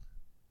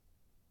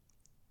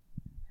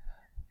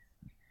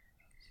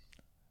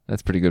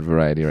 That's pretty good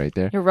variety right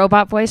there. Your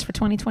robot voice for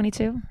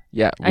 2022?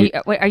 Yeah.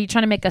 Are you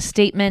trying to make a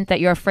statement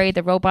that you're afraid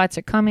the robots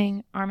are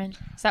coming, Armin?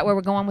 Is that where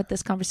we're going with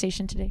this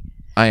conversation today?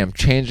 I am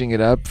changing it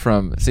up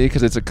from,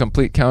 because it's a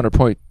complete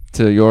counterpoint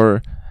to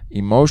your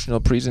emotional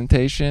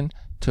presentation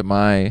to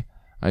my,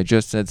 I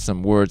just said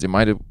some words. It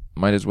might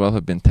as well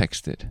have been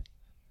texted.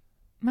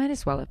 Might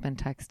as well have been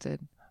texted.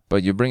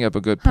 But you bring up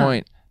a good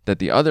point that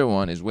the other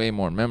one is way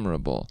more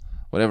memorable.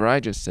 Whatever I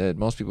just said,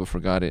 most people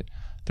forgot it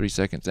 3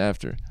 seconds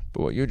after.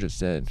 But what you just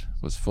said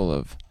was full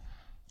of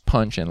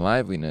punch and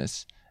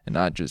liveliness, and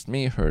not just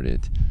me heard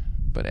it,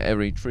 but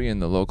every tree in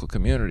the local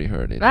community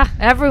heard it.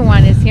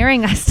 Everyone is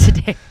hearing us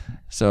today.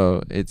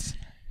 So it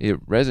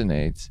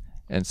resonates,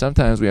 and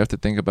sometimes we have to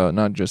think about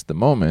not just the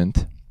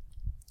moment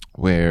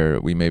where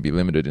we may be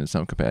limited in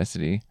some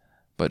capacity,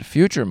 but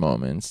future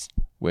moments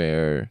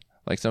where,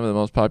 like, some of the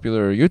most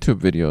popular YouTube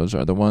videos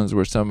are the ones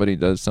where somebody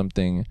does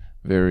something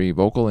very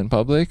vocal in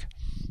public,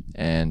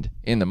 and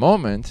in the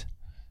moment,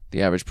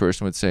 the average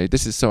person would say,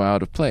 this is so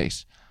out of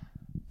place.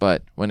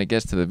 But when it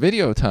gets to the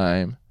video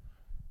time,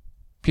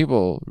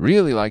 people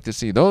really like to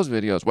see those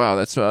videos. Wow,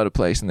 that's so out of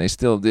place. And they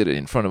still did it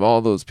in front of all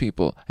those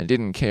people and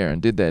didn't care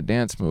and did that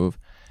dance move.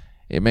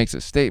 It makes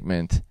a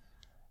statement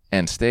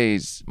and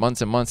stays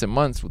months and months and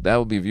months. That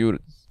will be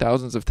viewed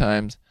thousands of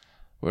times,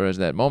 whereas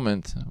that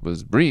moment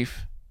was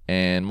brief,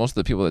 and most of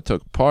the people that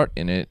took part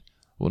in it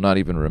will not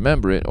even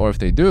remember it. Or if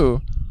they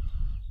do,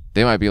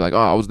 they might be like,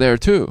 oh, I was there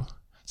too.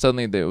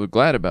 Suddenly they were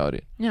glad about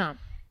it. Yeah.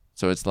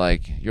 So it's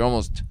like you're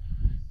almost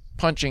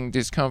punching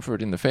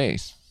discomfort in the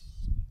face.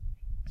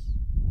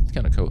 It's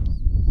kind of cool.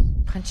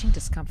 Punching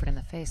discomfort in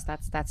the face.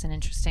 That's an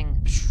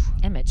interesting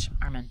image,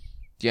 Armin.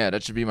 Yeah,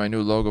 that should be my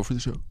new logo for the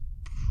show.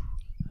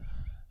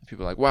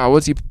 People are like, wow,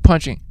 what's he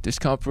punching?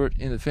 Discomfort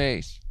in the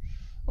face.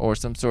 Or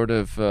some sort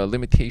of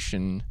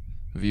limitation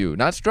view.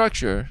 Not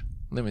structure,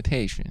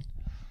 limitation.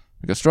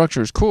 Because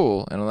structure is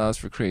cool and allows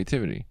for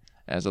creativity,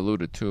 as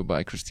alluded to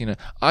by Christina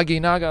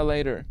Aguinaga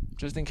later,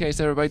 just in case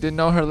everybody didn't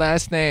know her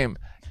last name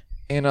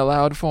in a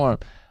loud form.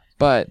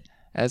 But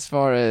as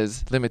far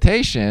as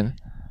limitation,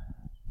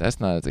 that's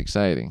not as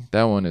exciting.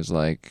 That one is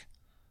like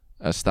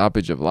a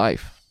stoppage of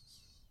life.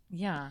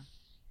 Yeah.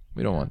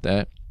 We don't want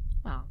that.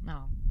 Well,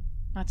 no.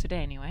 Not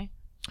today, anyway.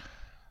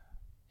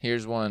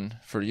 Here's one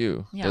for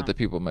you that the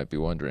people might be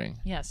wondering.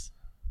 Yes.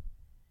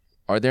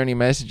 Are there any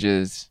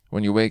messages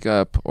when you wake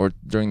up or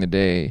during the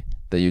day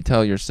that you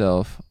tell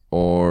yourself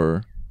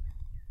or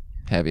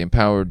have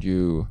empowered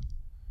you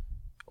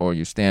or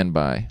you stand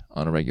by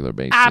on a regular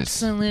basis?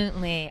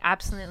 Absolutely.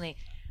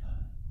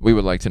 We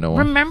would like to know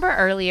one. Remember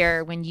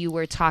earlier when you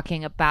were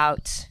talking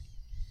about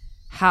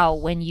how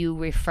when you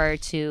refer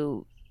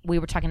to, we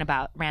were talking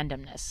about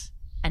randomness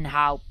and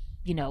how,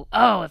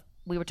 if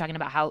we were talking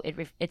about how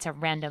it's a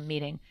random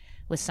meeting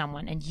with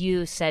someone, and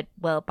you said,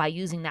 well, by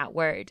using that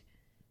word,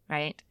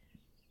 right,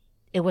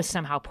 it was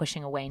somehow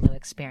pushing away new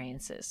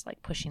experiences,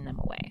 like pushing them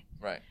away.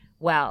 Right.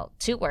 Well,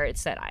 2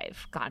 words that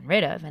I've gotten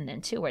rid of, and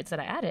then 2 words that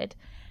I added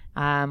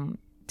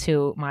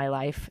to my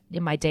life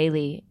in my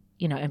daily,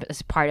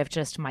 as part of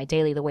just my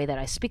daily, the way that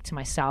I speak to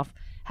myself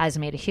has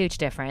made a huge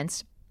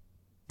difference.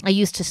 I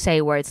used to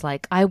say words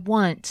like, I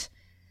want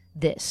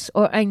this,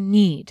 or I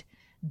need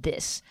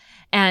this.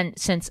 And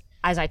since,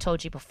 as I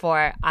told you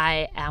before,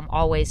 I am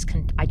always,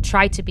 I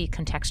try to be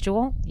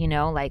contextual,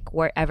 like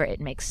wherever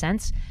it makes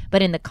sense.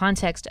 But in the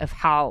context of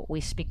how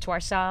we speak to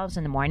ourselves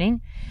in the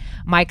morning,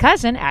 my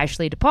cousin,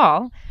 Ashley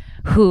DePaul,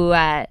 who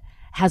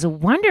has a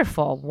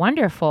wonderful,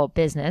 wonderful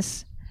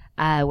business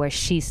where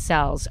she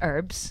sells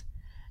herbs,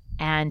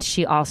 and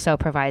she also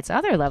provides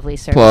other lovely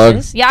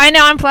services. Plug. Yeah, I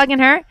know, I'm plugging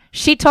her.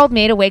 She told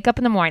me to wake up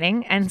in the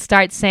morning and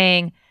start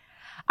saying,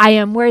 I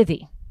am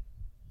worthy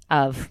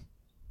of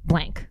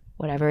blank,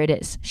 whatever it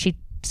is. She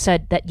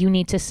said that you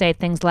need to say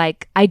things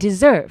like, I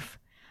deserve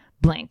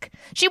blank.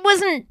 She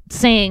wasn't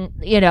saying,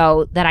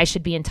 that I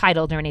should be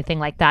entitled or anything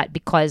like that,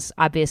 because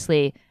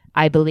obviously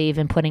I believe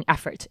in putting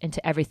effort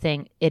into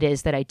everything it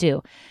is that I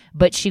do.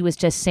 But she was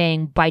just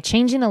saying, by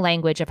changing the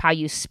language of how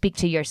you speak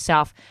to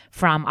yourself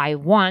from I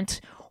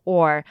want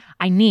or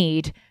I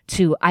need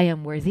to I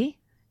am worthy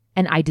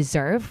and I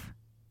deserve.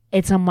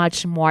 It's a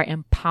much more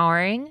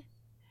empowering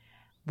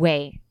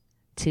way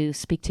to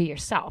speak to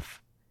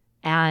yourself.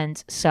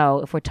 And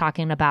so if we're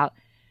talking about,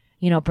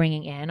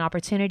 bringing in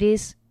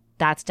opportunities,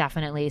 that's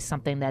definitely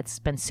something that's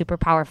been super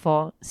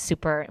powerful,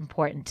 super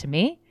important to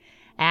me.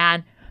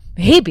 And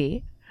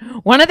maybe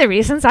one of the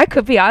reasons I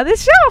could be on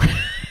this show.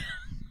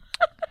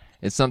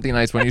 It's something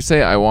nice when you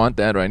say, I want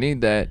that or I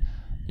need that.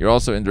 You're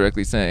also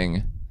indirectly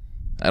saying,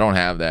 I don't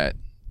have that.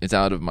 It's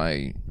out of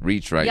my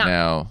reach right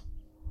now.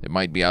 It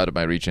might be out of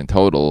my reach in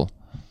total.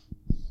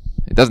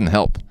 It doesn't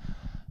help.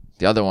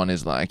 The other one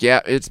is like,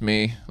 yeah, it's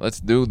me. Let's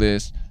do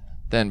this.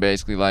 Then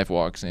basically life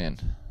walks in.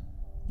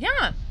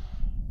 Yeah.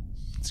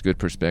 It's good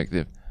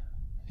perspective.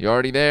 You're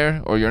already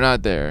there or you're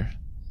not there.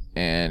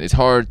 And it's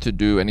hard to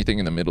do anything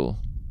in the middle.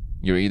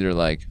 You're either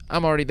like,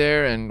 I'm already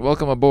there and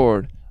welcome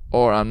aboard,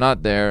 or I'm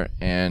not there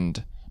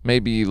and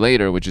maybe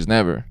later, which is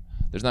never.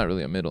 There's not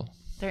really a middle.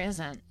 There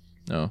isn't.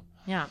 No.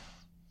 Yeah.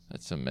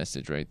 That's a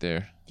message right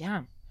there.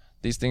 Yeah.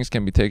 These things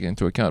can be taken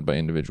into account by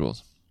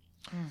individuals.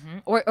 Mm-hmm.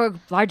 Or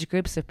large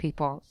groups of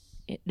people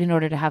in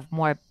order to have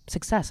more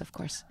success, of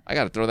course. I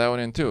got to throw that one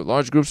in too.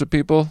 Large groups of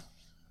people,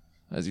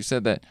 as you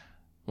said, that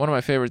one of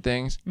my favorite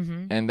things,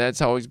 and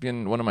that's always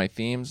been one of my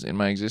themes in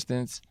my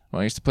existence.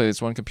 When I used to play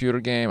this one computer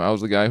game, I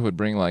was the guy who would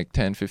bring like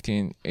 10,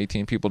 15,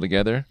 18 people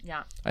together.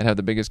 Yeah. I'd have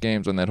the biggest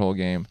games on that whole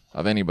game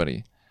of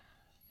anybody.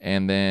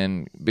 And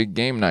then big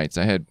game nights.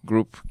 I had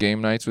group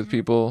game nights with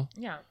people.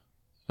 Yeah.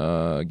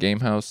 Game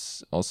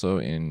house also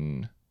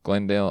in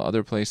Glendale,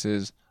 other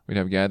places. We'd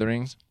have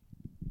gatherings.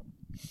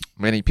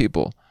 Many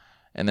people.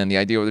 And then the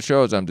idea of the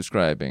shows I'm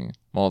describing,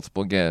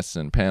 multiple guests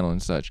and panel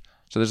and such.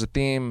 So there's a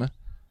theme.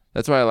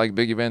 That's why I like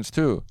big events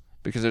too,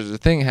 because there's a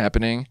thing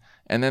happening,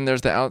 and then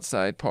there's the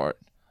outside part.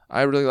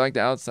 I really like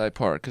the outside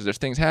part because there's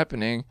things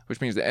happening,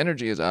 which means the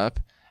energy is up,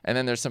 and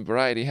then there's some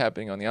variety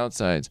happening on the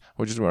outsides,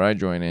 which is where I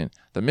join in.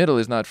 The middle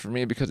is not for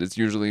me because it's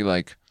usually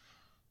like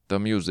the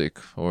music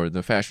or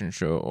the fashion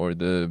show or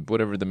the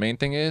whatever the main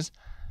thing is.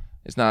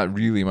 It's not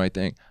really my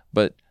thing,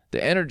 but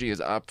the energy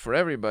is up for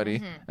everybody,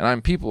 and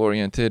I'm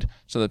people-oriented,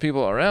 so the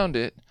people around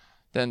it,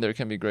 then there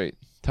can be great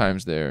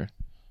times there.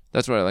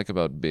 That's what I like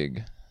about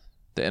big.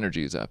 The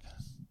energy is up.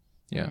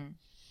 Yeah.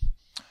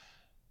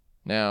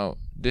 Now,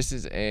 this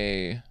is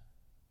a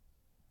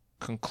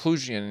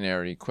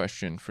conclusionary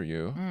question for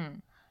you.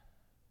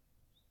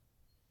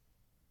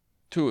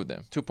 Two of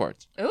them, 2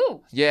 parts.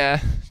 Ooh. Yeah,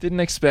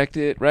 didn't expect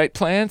it. Right,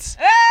 plants?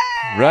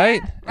 Ah!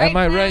 Right? Right, Am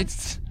I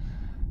plants?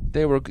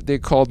 right? They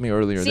called me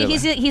earlier. See,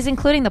 They're he's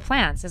including the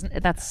plants, isn't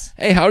it? That's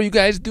hey, how are you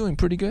guys doing?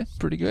 Pretty good.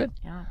 Pretty good.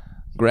 yeah.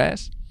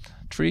 Grass,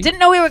 tree. Didn't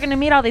know we were going to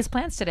meet all these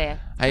plants today.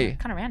 Hey,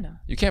 Kind of random.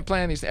 you can't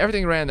plan these.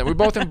 Everything random. We're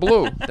both in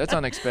blue. That's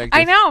unexpected.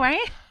 I know,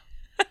 right?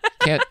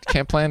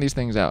 Can't plan these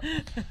things out.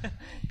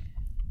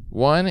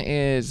 One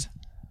is,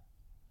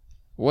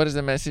 what is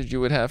the message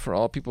you would have for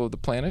all people of the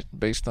planet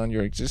based on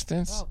your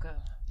existence? Oh, good.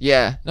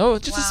 Yeah. No,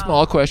 just a Wow.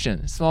 small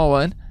question. Small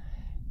one.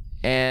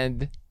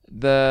 And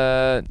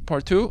the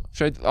part 2?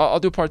 I'll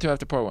do part 2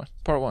 after part 1.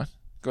 Part 1.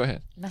 Go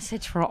ahead.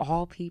 Message for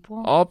all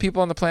people. All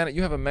people on the planet,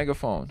 you have a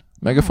megaphone.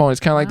 Megaphone is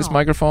kind of like this wow.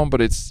 microphone,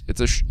 but it's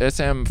a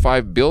SM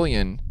 5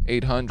 billion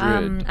 800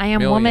 I am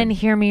million. woman,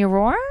 hear me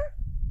roar.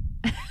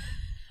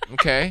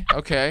 Okay.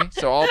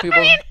 So all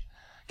people,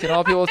 can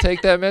all people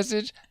take that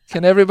message?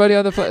 Can everybody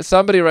on the planet?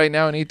 Somebody right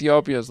now in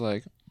Ethiopia is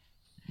like,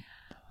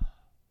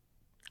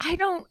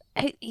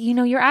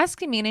 You're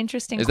asking me an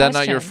interesting is question. that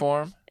not your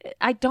form?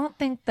 I don't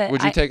think that.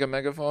 Would you take a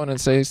megaphone and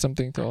say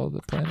something to all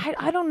the planet?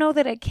 I don't know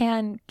that it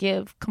can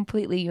give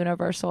completely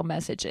universal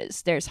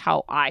messages. There's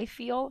how I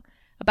feel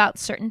about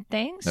certain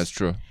things. That's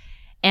true.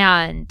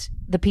 And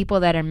the people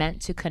that are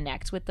meant to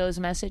connect with those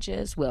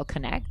messages will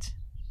connect.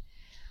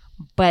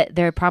 But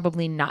they're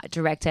probably not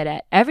directed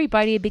at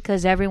everybody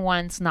because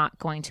everyone's not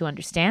going to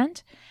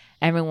understand.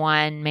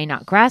 Everyone may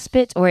not grasp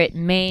it, or it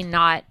may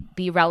not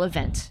be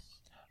relevant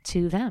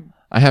to them.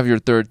 I have your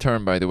third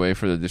term, by the way,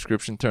 for the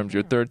description terms.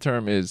 Your third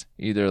term is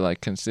either like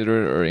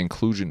considerate or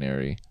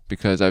inclusionary,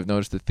 because I've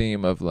noticed the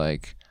theme of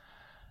like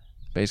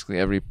basically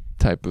every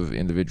type of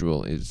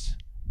individual is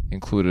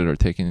included or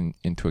taken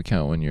into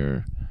account when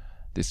you're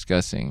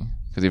discussing.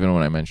 Because even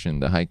when I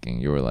mentioned the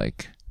hiking, you were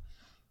like,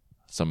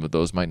 some of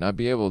those might not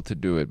be able to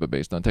do it, but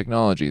based on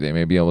technology, they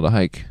may be able to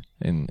hike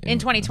in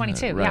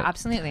 2022. right. Yeah,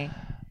 absolutely.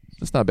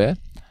 That's not bad.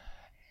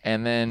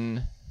 And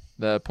then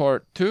the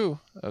part 2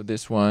 of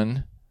this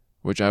one,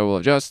 which I will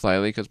adjust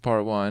slightly because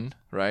part 1,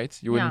 right?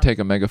 You wouldn't take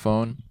a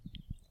megaphone.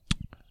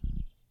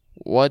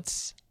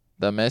 What's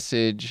the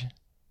message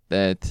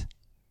that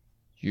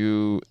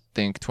you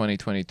think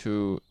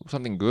 2022,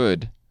 something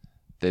good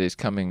that is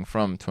coming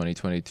from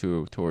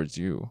 2022 towards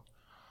you?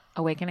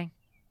 Awakening.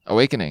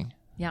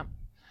 Yeah.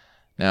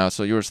 Now,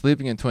 so you were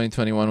sleeping in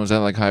 2021. Was that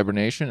like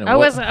hibernation? And I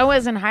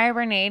wasn't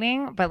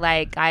hibernating, but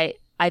like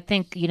I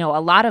think, a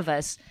lot of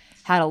us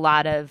had a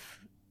lot of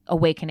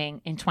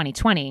awakening in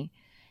 2020.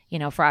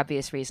 For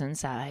obvious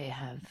reasons. I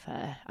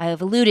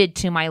have alluded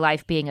to my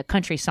life being a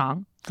country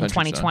song in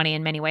 2020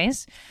 in many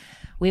ways,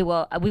 we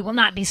will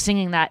not be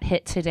singing that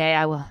hit today.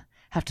 I will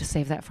have to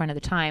save that for another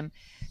time.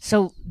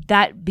 So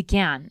that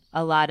began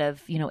a lot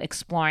of,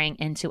 exploring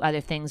into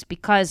other things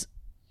because,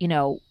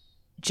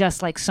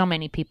 just like so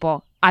many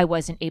people, I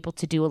wasn't able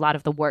to do a lot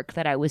of the work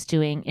that I was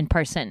doing in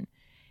person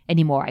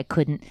anymore. I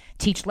couldn't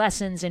teach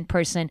lessons in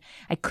person.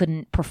 I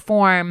couldn't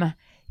perform,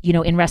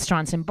 in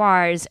restaurants and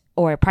bars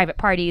or private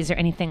parties or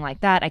anything like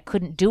that. I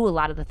couldn't do a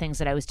lot of the things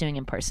that I was doing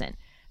in person.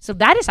 So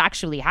that is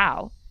actually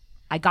how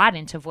I got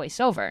into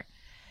voiceover.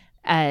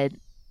 And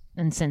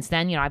since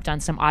then, I've done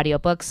some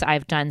audiobooks.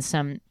 I've done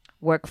some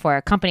work for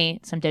a company,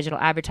 some digital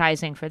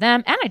advertising for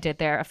them, and I did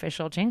their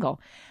official jingle.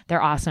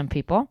 They're awesome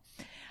people.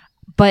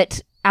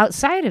 But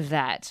outside of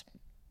that,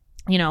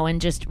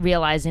 and just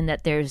realizing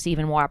that there's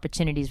even more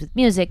opportunities with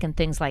music and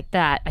things like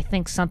that, I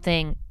think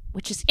something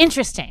which is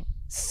interesting,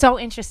 so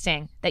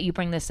interesting that you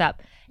bring this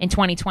up in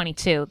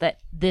 2022, that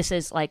this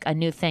is like a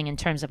new thing in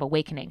terms of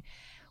awakening.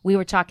 We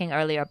were talking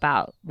earlier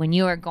about when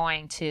you are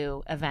going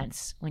to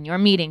events, when you're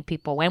meeting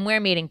people, when we're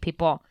meeting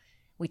people,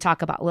 we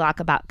talk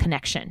about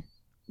connection.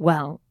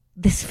 Well,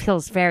 this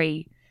feels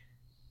very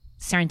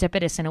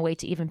serendipitous in a way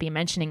to even be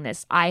mentioning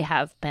this. I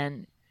have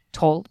been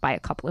told by a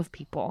couple of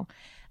people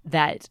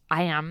that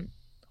I am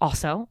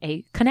also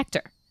a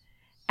connector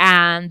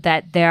and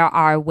that there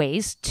are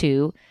ways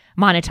to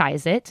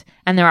monetize it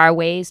and there are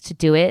ways to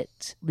do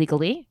it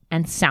legally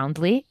and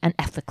soundly and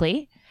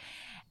ethically.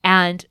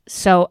 And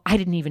so I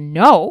didn't even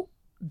know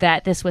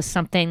that this was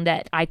something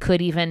that I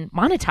could even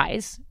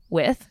monetize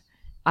with.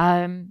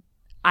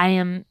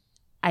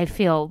 I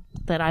feel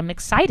that I'm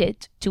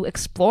excited to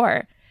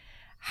explore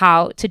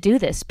how to do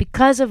this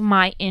because of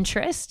my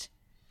interest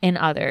in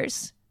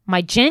others,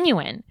 my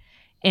genuine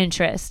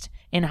interest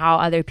in how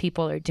other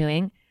people are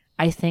doing.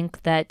 I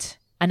think that,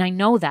 and I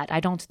know that, I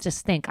don't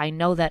just think, I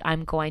know that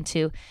I'm going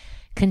to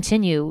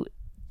continue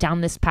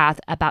down this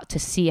path about to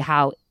see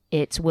how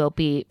it will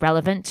be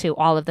relevant to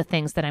all of the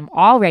things that I'm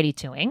already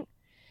doing,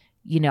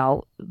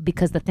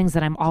 because the things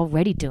that I'm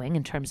already doing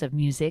in terms of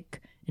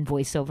music and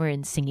voiceover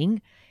and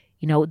singing,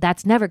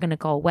 that's never going to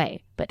go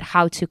away. But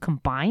how to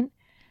combine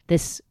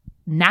this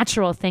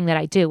natural thing that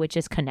I do, which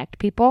is connect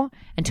people,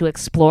 and to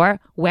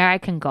explore where I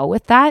can go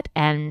with that.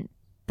 And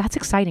that's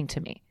exciting to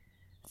me.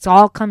 It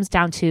all comes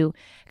down to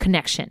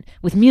connection.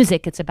 With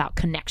music, it's about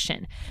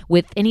connection.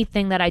 With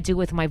anything that I do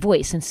with my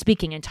voice and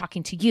speaking and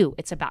talking to you,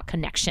 it's about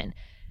connection.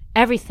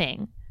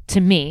 Everything to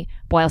me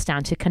boils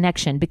down to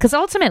connection because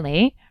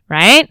ultimately,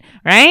 right,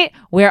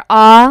 we're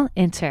all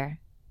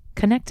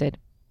interconnected.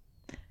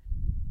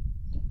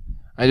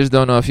 I just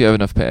don't know if you have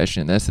enough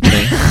passion. That's the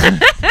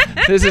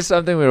thing. This is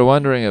something we were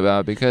wondering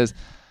about because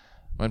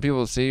when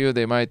people see you,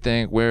 they might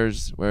think,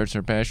 "Where's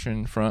her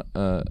passion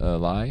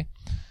lie?"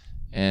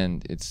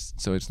 And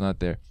it's not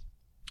there.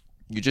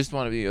 You just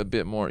want to be a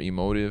bit more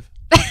emotive.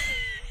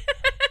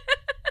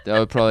 That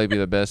would probably be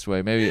the best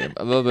way. Maybe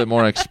a little bit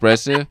more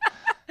expressive,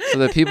 so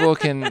that people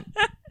can,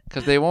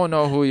 because they won't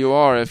know who you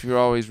are if you're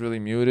always really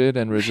muted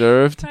and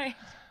reserved. Right.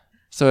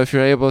 So if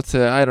you're able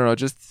to, I don't know,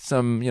 just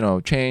some,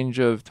 change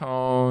of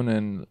tone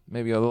and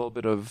maybe a little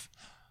bit of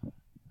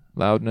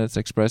loudness,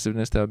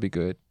 expressiveness, that would be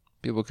good.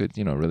 People could,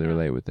 really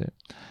relate with it.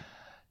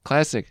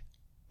 Classic.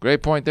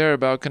 Great point there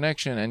about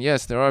connection. And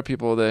yes, there are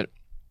people that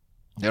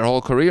their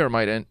whole career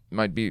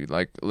might be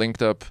like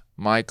linked up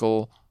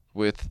Michael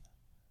with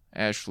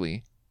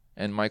Ashley.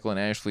 And Michael and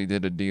Ashley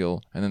did a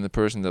deal. And then the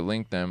person that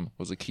linked them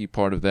was a key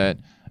part of that.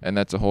 And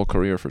that's a whole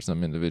career for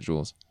some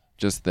individuals.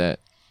 Just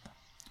that.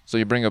 So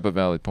you bring up a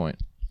valid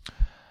point.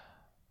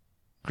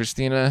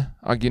 Christina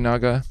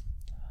Aguinaga.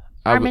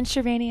 Armin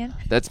Shervanian.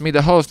 That's me,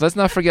 the host. Let's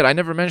not forget. I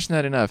never mentioned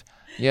that enough.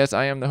 Yes,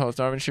 I am the host,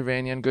 Armin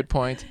Shervanian. Good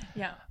point.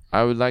 Yeah.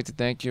 I would like to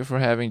thank you for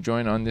having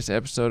joined on this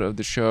episode of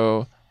the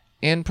show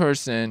in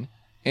person,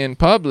 in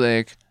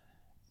public,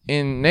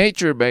 in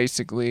nature,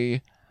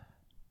 basically,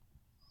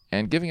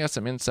 and giving us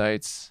some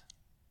insights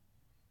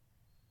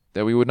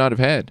that we would not have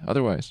had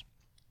otherwise.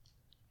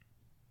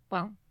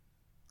 Well,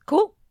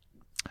 cool.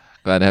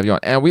 Glad to have you on.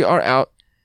 And we are out.